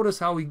 But just notice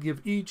how we give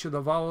each of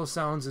the vowel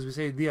sounds as we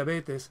say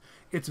diabetes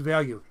its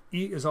value.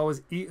 E is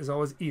always E,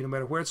 no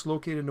matter where it's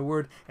located in the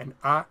word, and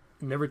A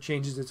never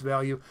changes its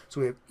value.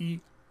 So we have E,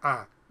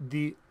 A,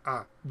 D,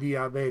 A,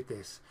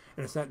 diabetes.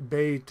 And it's not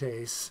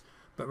betes,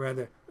 but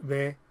rather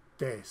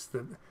betes.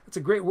 It's a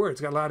great word.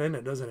 It's got a lot in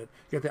it, doesn't it?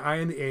 You got the I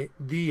and the A,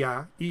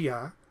 dia,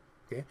 ia,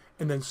 okay?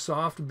 And then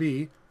soft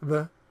B,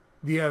 the,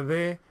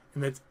 diabe,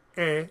 and that's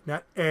E,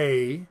 not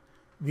A,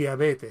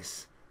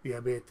 diabetes.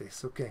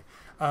 Diabetes, okay.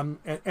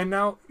 And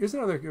now, here's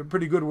another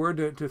pretty good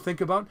word to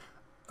think about.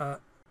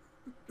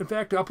 In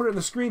fact, I'll put it on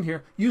the screen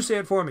here. You say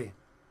it for me.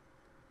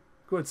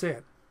 Go ahead, say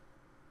it.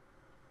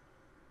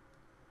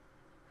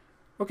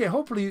 Okay,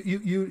 hopefully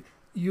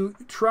you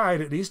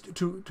tried at least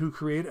to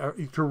create,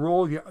 to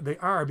roll the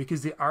R,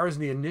 because the R is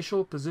in the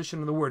initial position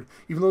of the word.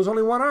 Even though there's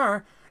only one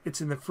R, it's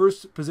in the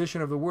first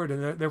position of the word,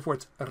 and therefore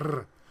it's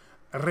R.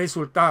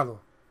 Resultado.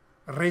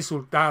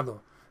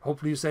 Resultado.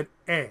 Hopefully you said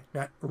E,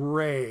 not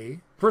re.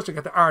 First you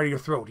got the R to your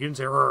throat. You didn't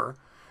say R.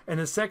 And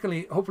then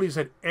secondly, hopefully you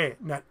said E,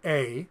 not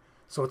A.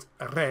 So it's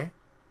re.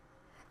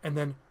 And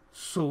then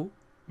su,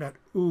 not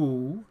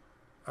u,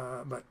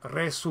 but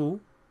resu.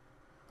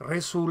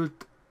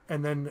 Result,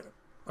 and then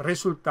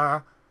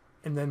resulta,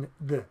 and then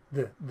the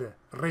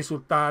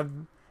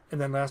resultad,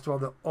 and then last of all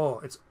the o.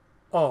 It's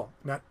o,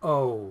 not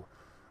o.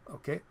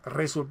 Okay,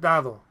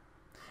 resultado.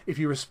 If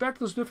you respect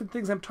those different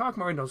things I'm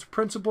talking about, right, those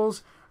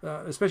principles,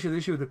 especially the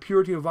issue of the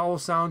purity of vowel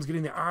sounds,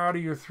 getting the R out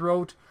of your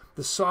throat,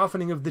 the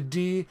softening of the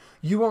D,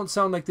 you won't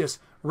sound like this.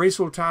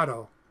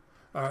 Resultado.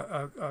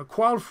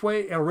 ¿Cuál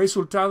fue el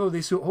resultado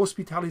de su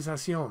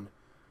hospitalización?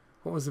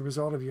 What was the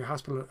result of your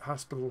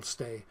hospital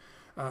stay?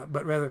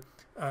 But rather,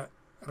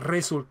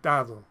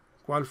 resultado.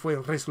 ¿Cuál fue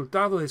el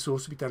resultado de su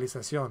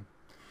hospitalización?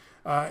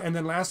 And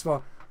then last of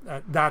all,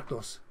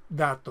 datos.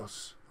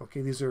 Datos.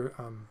 Okay, these are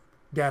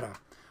data.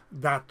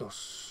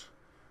 Datos.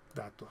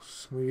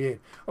 Datos. Muy bien.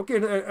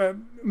 Okay,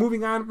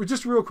 moving on.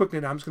 Just real quickly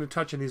now. I'm just going to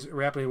touch on these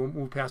rapidly and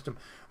we'll move past them.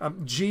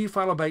 G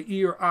followed by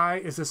E or I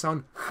is the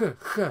sound h,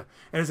 and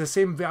it's the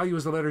same value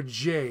as the letter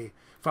J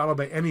followed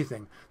by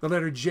anything. The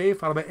letter J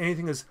followed by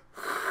anything is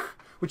h.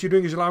 What you're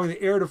doing is you're allowing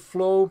the air to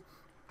flow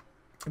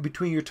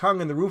between your tongue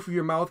and the roof of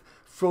your mouth,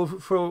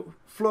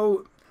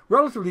 flow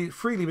relatively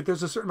freely, but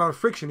there's a certain amount of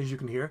friction, as you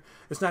can hear.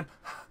 It's not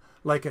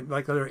like the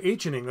letter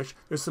H in English.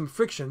 There's some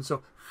friction.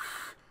 So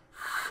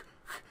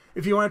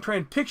if you want to try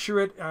and picture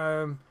it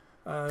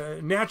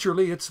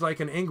naturally, it's like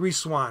an angry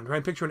swan. Try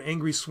and picture an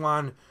angry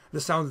swan,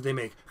 the sound that they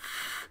make.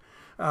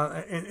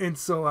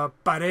 So,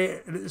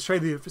 let's try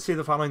to say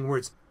the following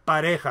words.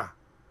 Pareja.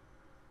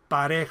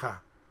 Pareja.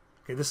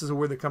 Okay, this is a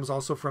word that comes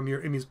also from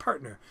it means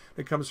partner.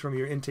 That comes from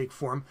your intake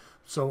form.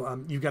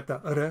 So you've got the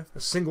R, a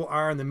single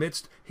R in the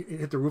midst.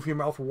 Hit the roof of your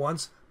mouth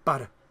once.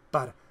 Para.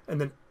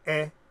 And then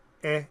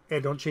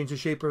don't change the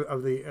shape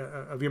of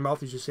your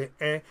mouth as you say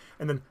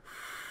and then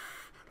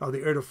allow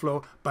the air to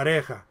flow.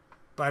 Pareja.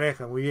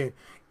 Muy bien.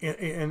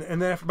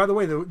 And then, by the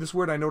way, this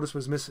word I noticed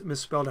was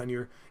misspelled on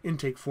your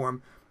intake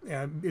form.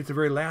 It's the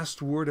very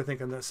last word, I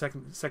think, on the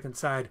second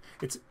side.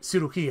 It's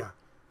cirugía,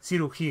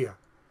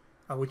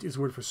 which is a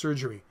word for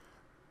surgery.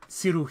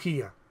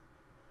 Cirugía.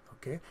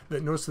 Okay.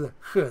 Notice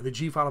the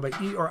G followed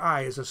by E or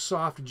I is a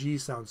soft G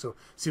sound. So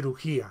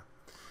cirugía.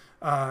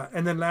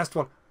 And then last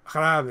one,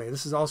 jarabe.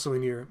 This is also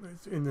in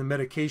the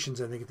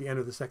medications. I think at the end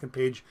of the second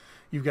page,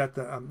 you've got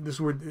the this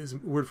word is a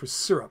word for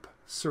syrup.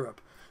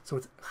 Syrup. So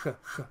it's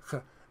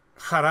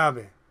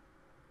jarabe.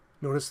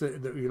 Notice the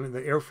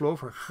airflow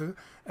for ch,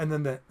 and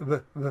then the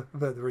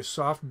very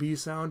soft B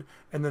sound,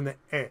 and then the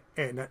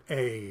not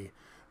a.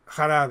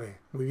 Jarabe.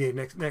 Muy bien.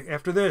 Next,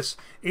 after this,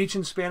 H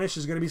in Spanish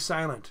is going to be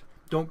silent.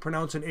 Don't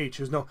pronounce an H.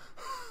 There's no.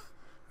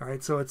 All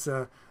right. So it's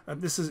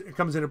it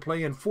comes into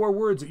play in 4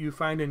 words that you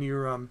find in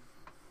your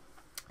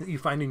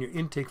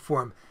intake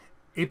form.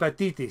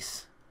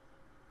 Hepatitis.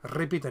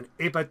 Repitan.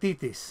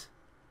 Hepatitis.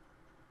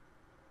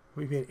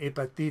 Muy bien.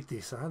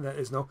 Hepatitis. That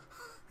is no.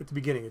 At the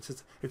beginning,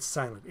 it's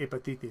silent.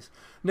 Hepatitis.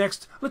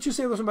 Next, let's you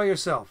say this one by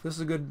yourself. This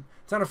is a good.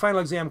 It's not a final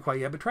exam quite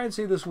yet, but try and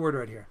say this word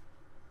right here.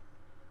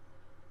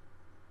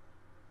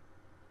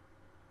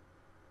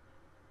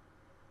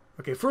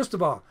 Okay. First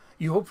of all,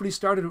 you hopefully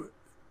started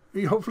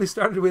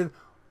with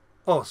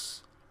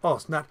os.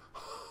 Os, not.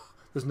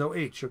 There's no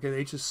H. Okay, the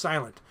H is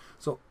silent.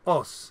 So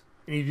os,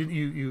 and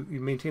you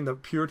maintain the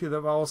purity of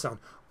the vowel sound.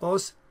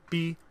 Os,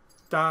 pi,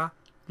 ta,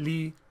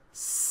 li,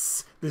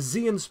 s. The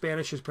Z in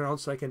Spanish is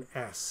pronounced like an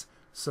S.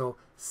 So,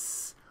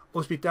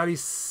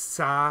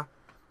 hospitaliza.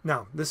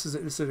 Now, this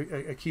is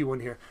a key one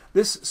here.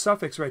 This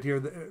suffix right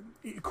here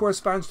it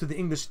corresponds to the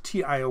English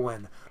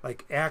tion,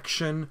 like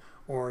action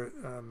or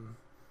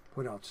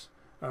what else?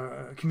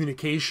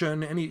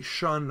 Communication, any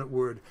shun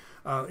word.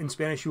 In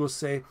Spanish, you will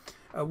say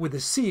with the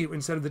C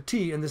instead of the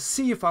T, and the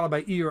C followed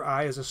by E or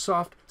I is a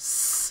soft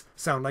S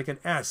sound, like an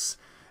S.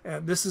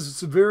 This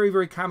is very,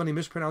 very commonly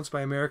mispronounced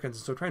by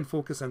Americans, so try and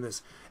focus on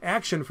this.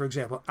 Action, for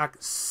example,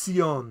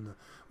 acción.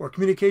 Or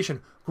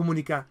communication,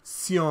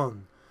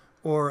 comunicación,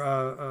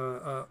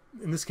 or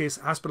in this case,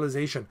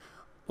 hospitalization,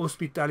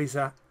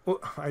 hospitaliza. Oh,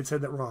 I said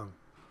that wrong.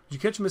 Did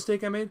you catch a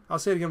mistake I made? I'll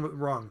say it again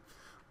wrong.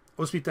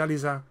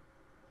 Hospitaliza.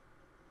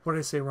 What did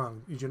I say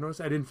wrong? Did you notice?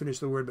 I didn't finish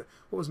the word, but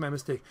what was my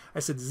mistake? I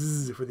said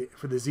Z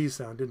for the Z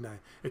sound, didn't I?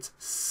 It's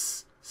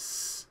S,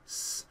 S,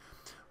 S.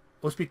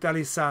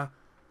 Hospitaliza.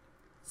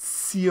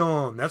 That's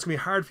going to be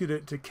hard for you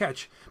to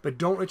catch, but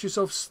don't let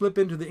yourself slip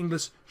into the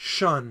English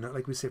shun,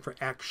 like we say for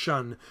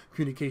action,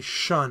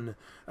 communication.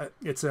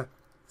 It's a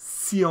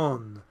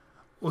sion,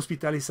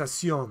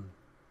 hospitalización,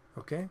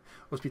 okay?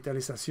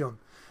 Hospitalización.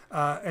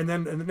 And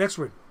then the next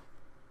word,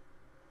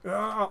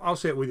 I'll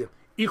say it with you.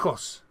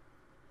 Hijos,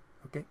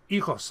 okay?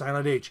 Hijos,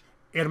 silent H.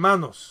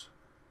 Hermanos,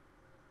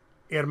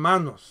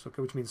 hermanos, okay,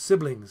 which means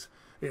siblings.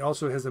 It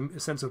also has a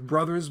sense of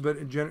brothers, but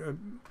in general,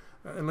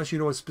 unless you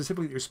know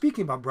specifically that you're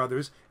speaking about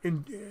brothers,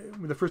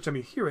 the first time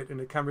you hear it in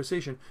a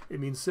conversation, it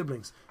means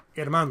siblings.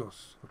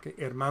 Hermanos. Okay,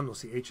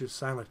 hermanos. The H is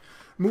silent.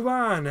 Move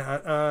on.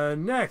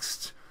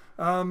 Next.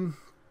 The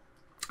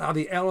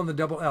L and the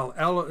double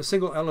L. A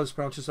single L is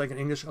pronounced just like in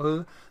English.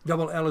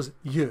 Double L is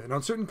Y. And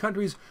on certain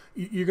countries,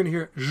 you're going to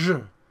hear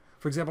J.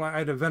 For example, I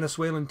had a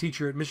Venezuelan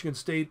teacher at Michigan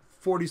State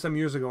 40-some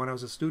years ago when I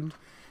was a student.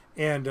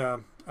 And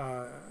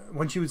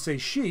when she would say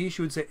she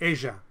would say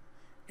ella.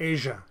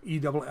 Ella.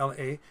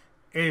 E-double-L-A.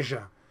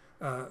 Ella.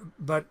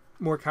 But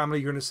more commonly,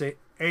 you're going to say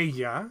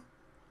ella,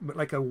 but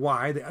like a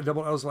Y. The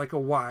double L is like a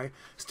Y.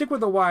 Stick with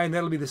the Y, and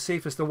that'll be the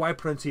safest, the Y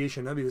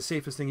pronunciation. That'll be the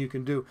safest thing you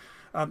can do.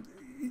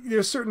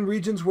 There's certain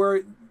regions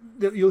where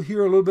you'll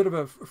hear a little bit of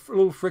a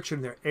little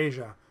friction there.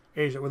 Ella.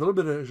 Ella, with a little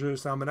bit of je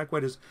sound, but not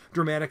quite as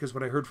dramatic as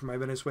what I heard from my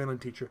Venezuelan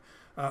teacher.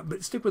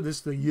 But stick with this,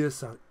 the y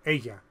sound.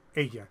 Ella.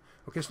 Ella.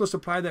 Okay, so let's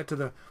apply that to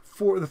the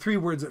 3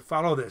 words that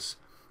follow this.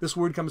 This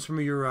word comes from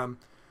your, I'll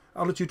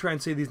let you try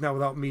and say these now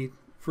without me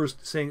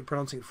first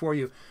pronouncing it for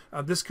you.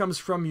 This comes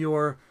from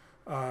your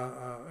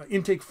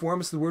intake form.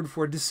 It's the word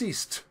for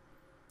deceased.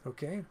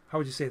 Okay, how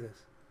would you say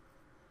this?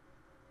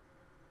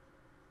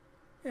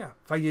 Yeah,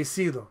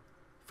 fallecido,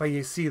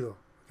 fallecido.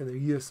 Okay,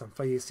 the y sound,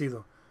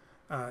 fallecido.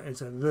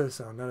 It's a the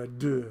sound, not a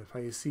d.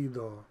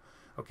 Fallecido.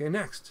 Okay,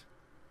 next.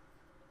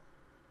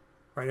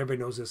 Right, everybody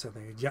knows this. I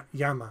think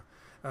llama,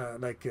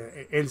 like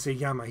él se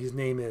llama. His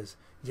name is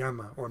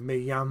llama, or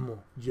me llamo.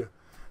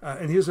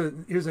 And here's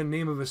a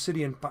name of a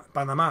city in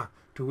Panama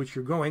to which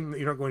you're going.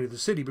 You're not going to the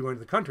city, but going to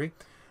the country.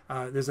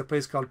 There's a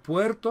place called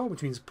Puerto,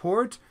 which means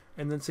port,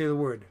 and then say the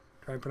word.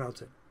 Try and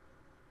pronounce it.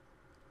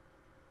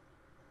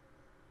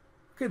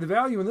 Okay, the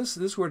value in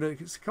this word, a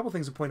couple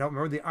things to point out.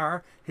 Remember the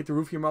R, hit the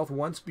roof of your mouth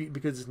once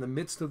because it's in the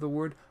midst of the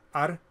word,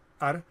 ar,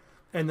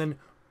 and then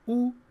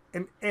U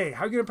and A.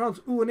 How are you going to pronounce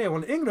U and A?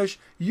 Well, in English,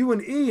 U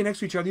and E next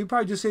to each other, you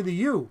probably just say the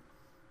U.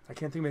 I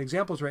can't think of any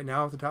examples right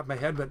now off the top of my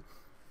head, but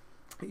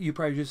you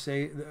probably just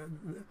say,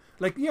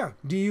 like, yeah,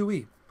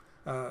 D-U-E.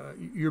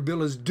 Your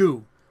bill is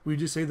due. We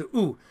just say the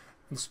U.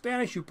 In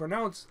Spanish, you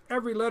pronounce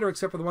every letter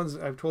except for the ones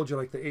I've told you,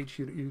 like the H,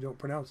 you don't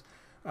pronounce.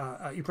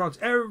 You pronounce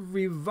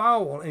every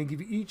vowel and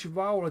give each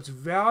vowel its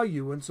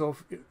value. And so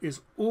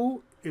is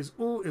U, is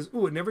U, is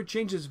U. It never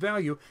changes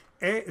value.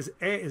 E is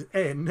E is E.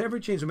 It never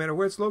changes no matter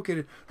where it's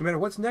located, no matter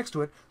what's next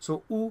to it.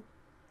 So U,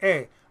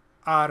 E.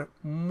 Ar,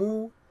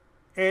 mu,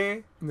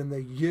 E. And then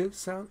the Y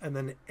sound. And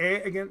then E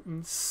again.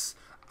 S.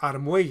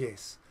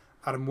 Armuelles.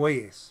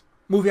 Armuelles.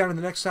 Moving on to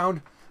the next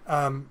sound.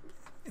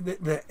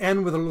 The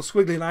N with a little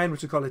squiggly line,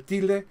 which is called a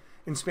tilde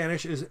in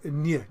Spanish, is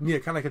ñ,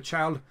 kind of like a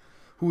child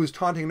who is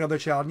taunting another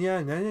child.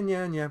 Ñ, ñ,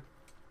 ñ, ñ.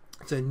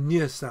 It's a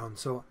ñ sound.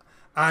 So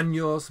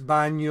años,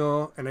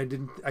 baño, and I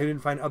didn't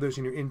find others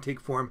in your intake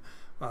form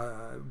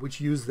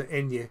which use the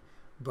ñ,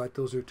 but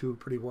those are two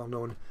pretty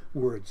well-known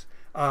words.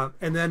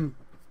 And then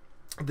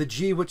the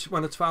G, which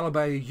when it's followed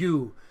by a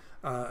U,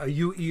 a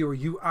UE or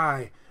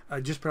UI,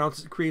 just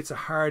creates a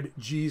hard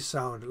G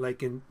sound,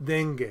 like in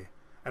dengue.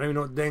 I don't even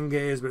know what dengue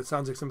is, but it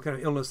sounds like some kind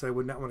of illness that I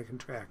would not want to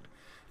contract.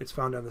 It's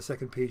found on the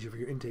second page of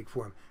your intake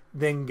form.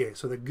 Dengue.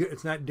 So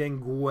it's not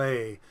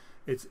dengue.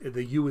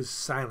 The U is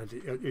silent.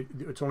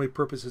 Its only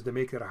purpose is to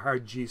make it a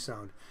hard G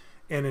sound.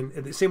 And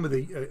the same with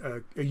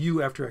a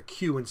U after a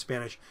Q in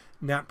Spanish,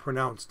 not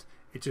pronounced.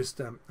 It's just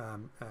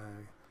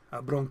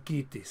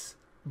bronchitis.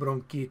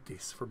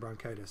 Bronchitis for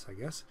bronchitis, I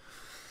guess.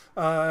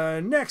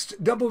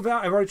 Next, double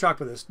value. I've already talked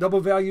about this. Double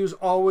values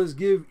always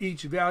give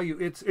each vowel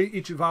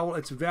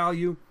its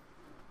value.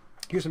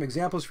 Here's some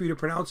examples for you to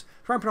pronounce.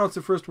 Try and pronounce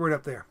the first word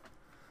up there.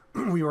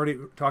 We already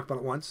talked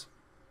about it once.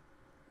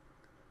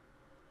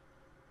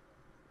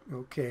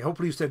 Okay,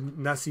 hopefully you said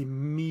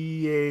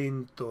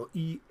nacimiento.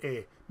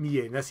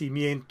 Mie,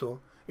 nacimiento.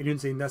 You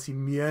didn't say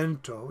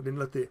nacimiento. Didn't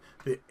let the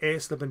e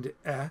slip into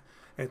e.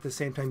 And at the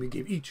same time, you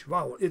gave each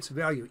vowel its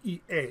value.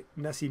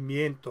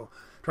 Nacimiento.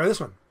 Try this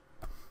one.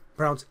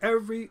 Pronounce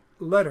every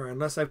letter,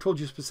 unless I've told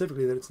you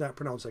specifically that it's not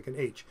pronounced like an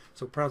H.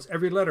 So pronounce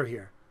every letter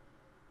here.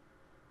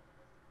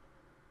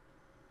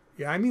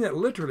 Yeah, I mean that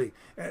literally.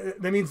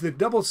 That means the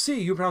double C,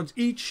 you pronounce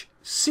each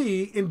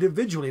C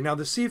individually. Now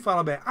the C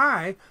followed by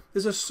I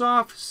is a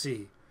soft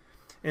C.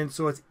 And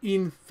so it's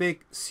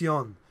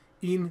infección.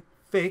 Infección.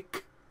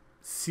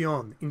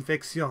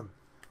 Infección.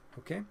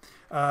 Okay?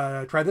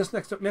 Try this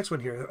next one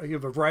here. You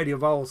have a variety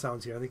of vowel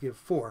sounds here. I think you have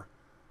 4.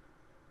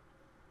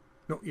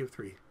 No, you have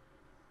 3.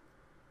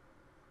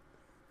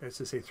 That's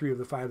to say 3 of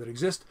the 5 that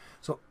exist.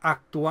 So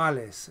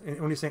actuales.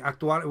 And when you're saying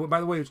actual, by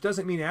the way, which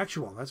doesn't mean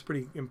actual. That's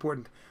pretty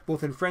important.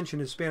 Both in French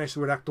and in Spanish, the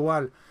word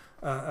actual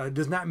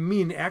does not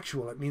mean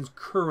actual. It means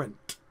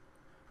current.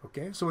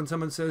 Okay? So when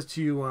someone says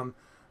to you,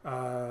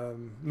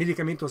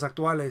 medicamentos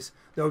actuales,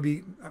 that would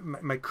be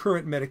my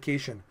current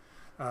medication.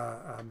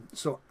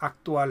 So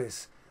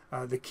actuales.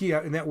 The key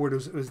in that word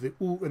was the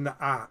u and the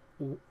a.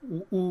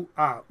 U,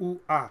 a,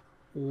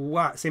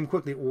 wa. Same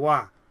quickly.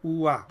 Wa,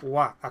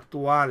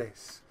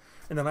 actuales.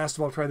 And then last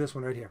of all, try this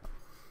one right here.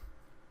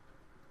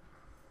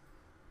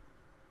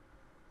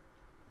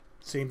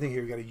 Same thing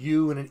here. You got a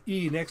U and an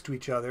E next to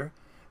each other.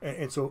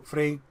 And so,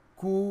 fre,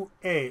 cu,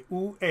 e,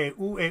 u, e,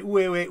 u, e,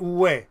 u, e,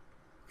 u, e.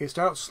 Okay,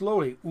 start out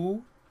slowly.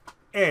 U,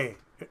 e.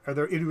 Are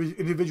there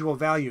individual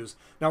values?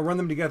 Now run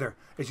them together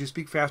as you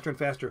speak faster and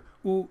faster.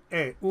 U,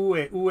 e, u,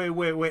 e, u, e,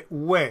 we,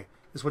 we. This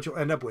is what you'll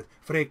end up with.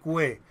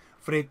 Freque,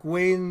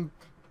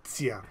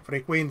 frecuencia,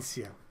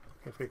 frecuencia.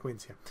 Okay,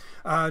 frecuencia.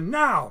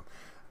 Now,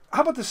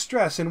 how about the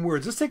stress in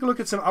words? Let's take a look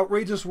at some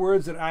outrageous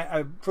words that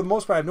I for the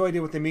most part, I have no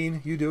idea what they mean.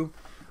 You do.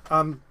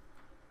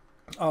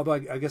 Although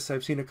I guess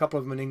I've seen a couple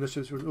of them in English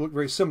that look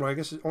very similar. I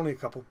guess it's only a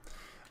couple.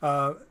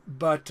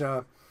 But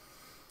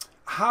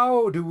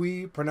how do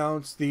we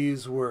pronounce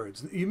these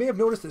words? You may have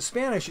noticed that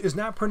Spanish is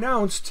not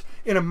pronounced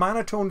in a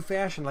monotone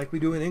fashion like we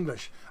do in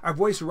English. Our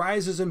voice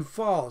rises and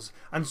falls.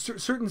 On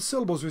certain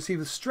syllables receive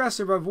the stress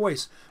of our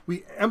voice.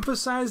 We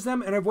emphasize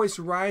them and our voice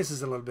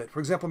rises a little bit. For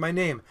example, my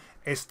name,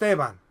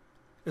 Esteban.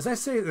 As I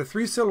say the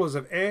 3 syllables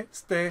of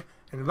este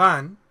and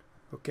van,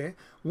 okay,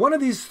 one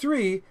of these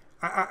 3,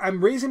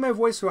 I'm raising my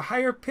voice to a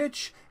higher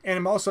pitch and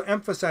I'm also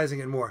emphasizing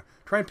it more.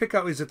 Try and pick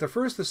out, is it the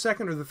first, the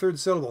second, or the third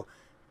syllable?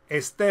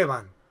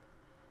 Esteban.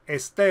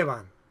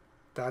 Esteban.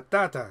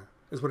 Ta-ta-ta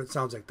is what it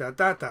sounds like.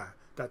 Ta-ta-ta.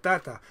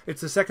 Ta-ta-ta.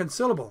 It's the second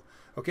syllable.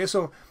 Okay,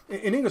 so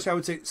in English I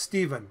would say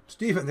Stephen.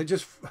 Stephen,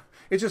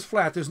 it's just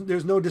flat.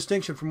 There's no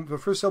distinction from the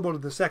first syllable to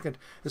the second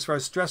as far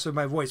as stress of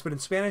my voice. But in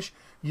Spanish,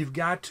 you've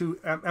got to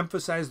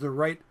emphasize the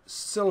right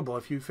syllable.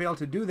 If you fail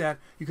to do that,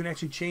 you can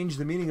actually change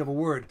the meaning of a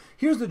word.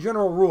 Here's the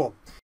general rule.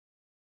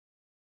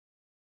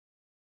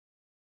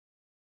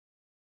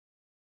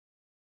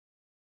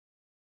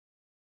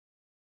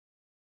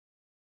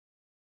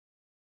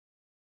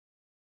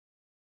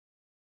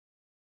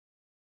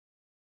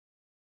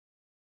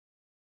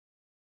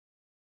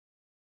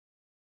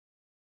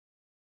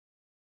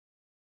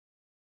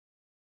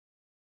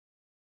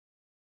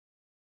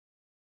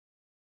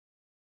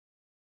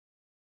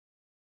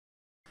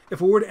 If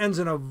a word ends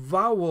in a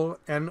vowel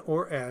N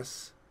or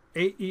S,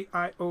 A, E,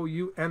 I, O,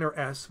 U, N, or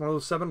S, one of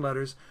those 7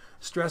 letters,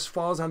 stress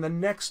falls on the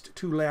next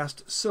to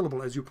last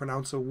syllable as you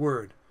pronounce a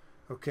word.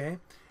 Okay?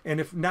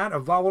 And if not a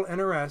vowel N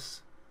or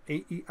S,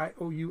 A, E, I,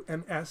 O, U,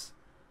 N, S,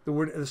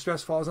 the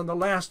stress falls on the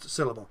last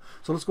syllable.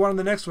 So let's go on to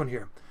the next one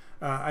here.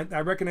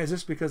 I recognize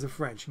this because of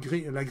French.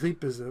 La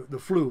grippe is the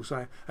flu, so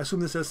I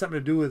assume this has something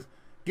to do with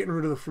getting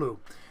rid of the flu.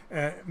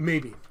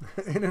 Maybe.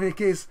 In any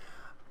case,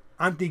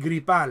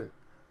 antigripal.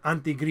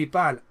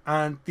 Antigripal,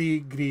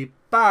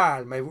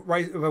 antigripal.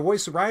 My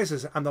voice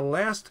rises on the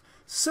last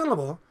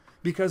syllable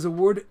because the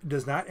word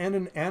does not end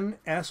in N,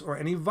 S, or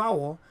any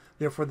vowel.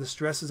 Therefore, the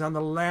stress is on the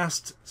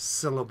last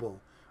syllable,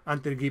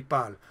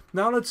 antergripal.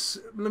 Now let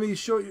me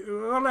show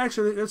you, well,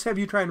 actually, let's have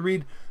you try and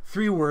read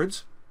 3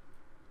 words.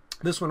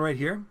 This one right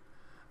here,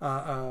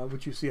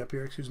 which you see up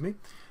here, excuse me.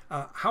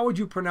 How would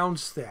you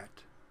pronounce that?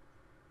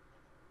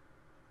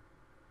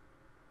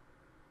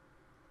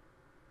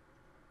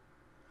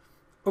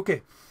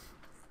 Okay,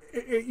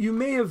 you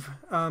may have,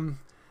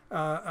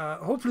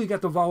 hopefully you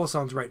got the vowel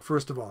sounds right,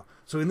 first of all.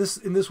 So in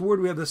this word,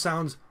 we have the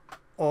sounds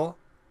o,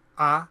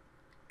 a,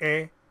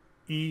 e,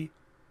 I,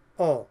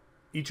 o.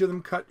 Each of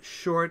them cut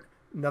short,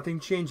 nothing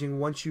changing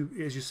once you,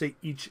 as you say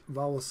each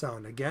vowel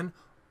sound. Again,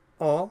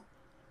 o,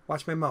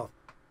 watch my mouth,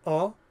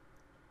 o,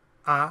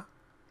 a,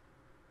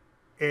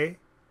 e,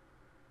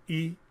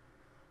 I,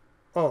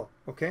 o.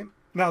 Okay?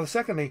 Now,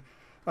 secondly,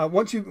 as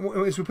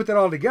we put that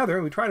all together,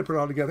 and we try to put it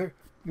all together,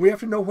 we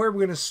have to know where we're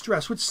going to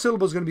stress. Which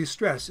syllable is going to be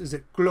stressed? Is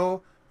it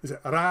klo? Is it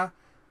ra?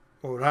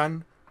 Or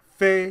ran?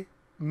 Fe?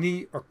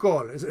 Ni? Or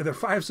kol? There are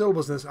 5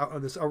 syllables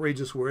in this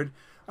outrageous word.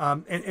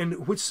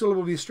 And which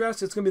syllable will be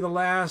stressed? It's going to be the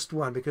last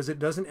one because it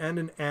doesn't end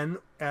in N,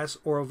 S,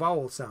 or a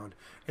vowel sound.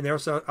 And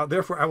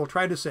therefore, I will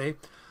try to say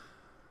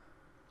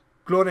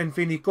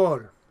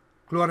chloramphenicol.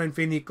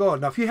 Chloramphenicol.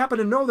 Now, if you happen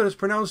to know that it's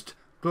pronounced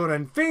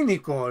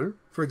chloramphenicol,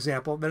 for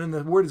example, then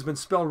the word has been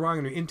spelled wrong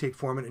in your intake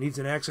form and it needs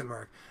an accent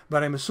mark.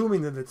 But I'm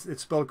assuming that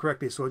it's spelled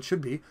correctly, so it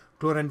should be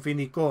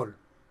chloramphenicol.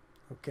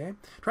 Okay?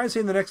 Try and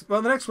say the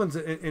next one's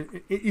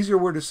an easier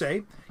word to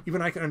say.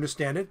 Even I can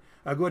understand it.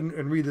 Go ahead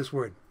and read this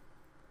word.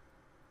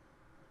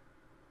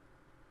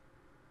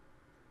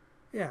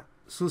 Yeah,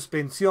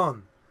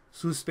 suspensión,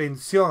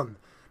 suspensión.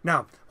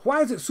 Now,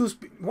 why is it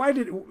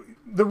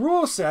the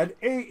rule said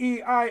A,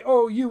 E, I,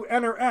 O, U,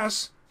 N, or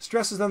S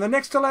stresses on the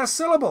next to last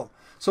syllable.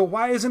 So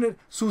why isn't it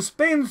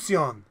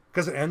suspensión?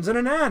 Because it ends in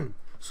an N.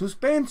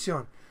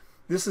 Suspensión.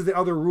 This is the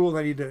other rule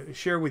I need to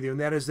share with you, and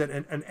that is that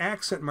an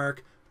accent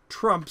mark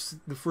trumps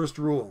the first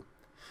rule.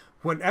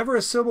 Whenever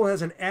a syllable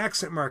has an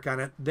accent mark on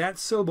it, that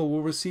syllable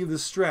will receive the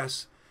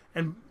stress.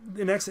 And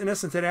in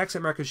essence, that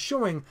accent mark is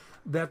showing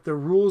that that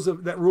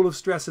rule of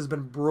stress has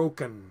been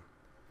broken.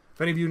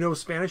 If any of you know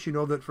Spanish, you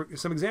know that for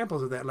some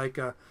examples of that, like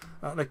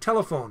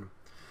telephone.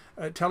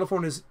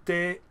 Telephone is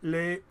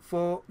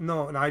teléfono.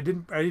 Now I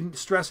didn't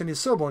stress any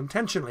syllable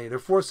intentionally. There are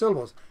 4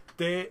 syllables.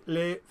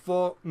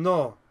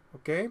 Teléfono.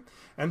 Okay,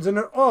 ends in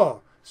an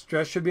o.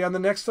 Stress should be on the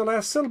next to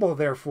last syllable.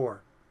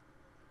 Therefore,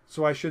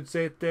 so I should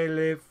say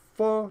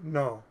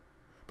teléfono.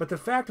 But the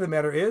fact of the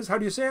matter is, how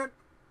do you say it?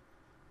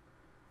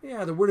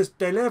 Yeah, the word is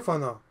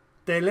teléfono,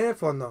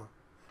 teléfono,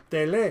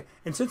 tele.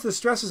 And since the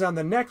stress is on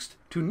the next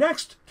to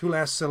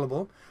last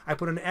syllable, I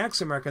put an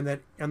accent mark on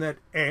that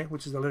e,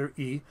 which is the letter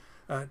E,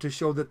 to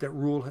show that the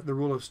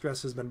rule of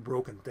stress has been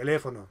broken.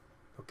 Teléfono.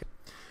 Okay.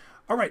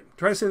 All right,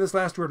 try to say this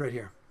last word right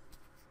here.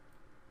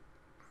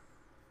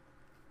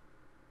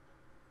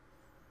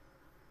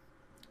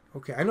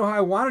 Okay, I know how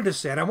I wanted to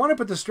say it. I want to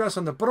put the stress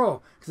on the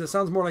pro because it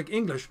sounds more like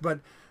English, but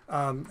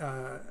I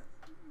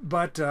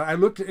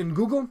looked in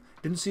Google,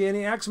 didn't see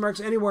any accent marks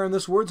anywhere in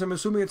this word, so I'm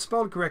assuming it's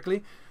spelled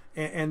correctly,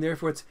 and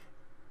therefore it's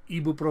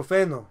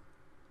ibuprofeno.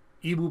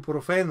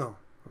 Ibuprofeno.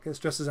 Okay,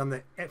 stress is on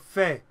the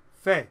fe,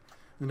 the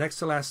next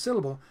to last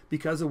syllable,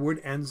 because the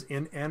word ends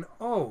in an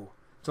O.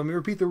 So let me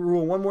repeat the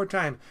rule one more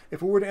time.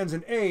 If a word ends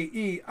in A,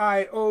 E,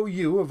 I, O,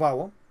 U, a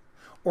vowel,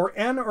 or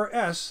N or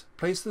S,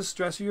 place the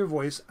stress of your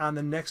voice on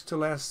the next to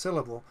last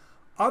syllable.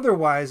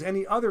 Otherwise,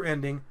 any other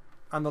ending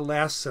on the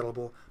last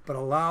syllable, but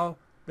allow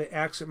the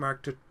accent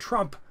mark to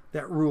trump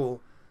that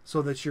rule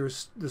so that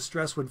the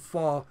stress would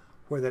fall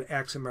where that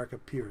accent mark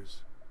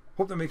appears.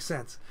 Hope that makes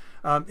sense.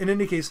 In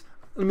any case,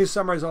 let me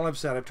summarize all I've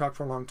said. I've talked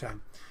for a long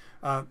time.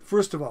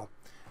 First of all,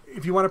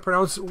 if you want to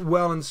pronounce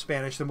well in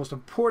Spanish, the most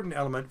important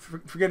element,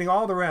 forgetting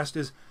all the rest,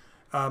 is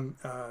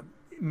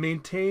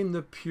maintain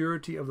the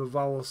purity of the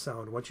vowel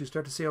sound. Once you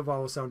start to say a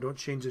vowel sound, don't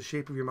change the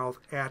shape of your mouth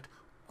at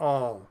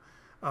all.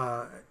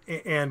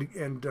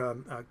 And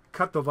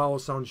cut the vowel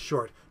sounds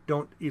short.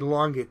 Don't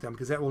elongate them,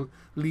 because that will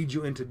lead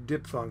you into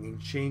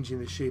diphthonging, changing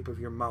the shape of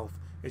your mouth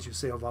as you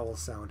say a vowel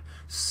sound.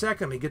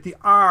 Secondly, get the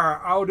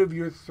R out of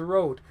your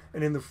throat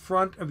and in the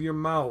front of your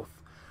mouth.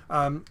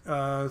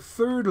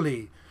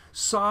 Thirdly,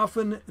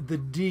 soften the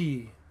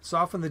D.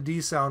 Soften the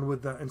D sound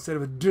with instead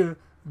of a D,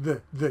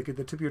 the. Get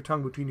the tip of your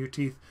tongue between your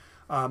teeth.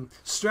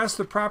 Stress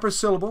the proper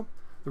syllable.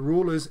 The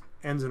rule is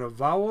ends in a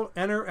vowel,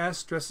 N or S,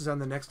 stresses on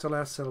the next to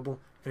last syllable.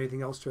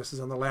 Anything else stresses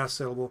on the last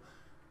syllable.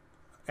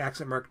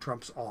 Accent mark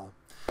trumps all.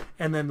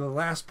 And then the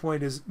last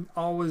point is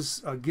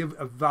always give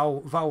a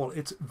vowel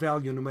its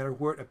value no matter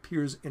where it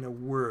appears in a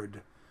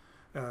word.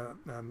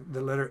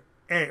 The letter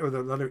E or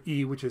the letter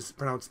E, which is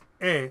pronounced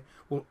E,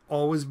 will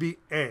always be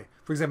E.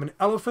 For example, an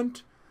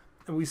elephant,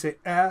 and we say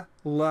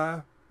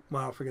la.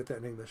 Well, I'll forget that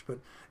in English, but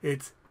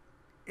it's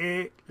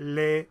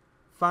elefante.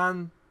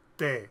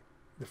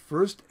 The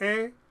first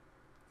E,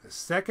 the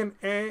second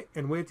E,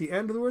 and way at the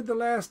end of the word, the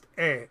last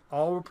E.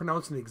 All were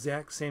pronounced in the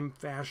exact same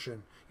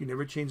fashion. You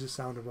never change the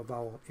sound of a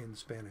vowel in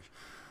Spanish.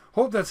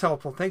 Hope that's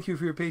helpful. Thank you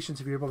for your patience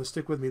if you're able to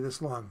stick with me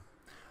this long.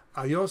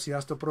 Adiós y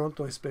hasta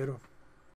pronto, espero.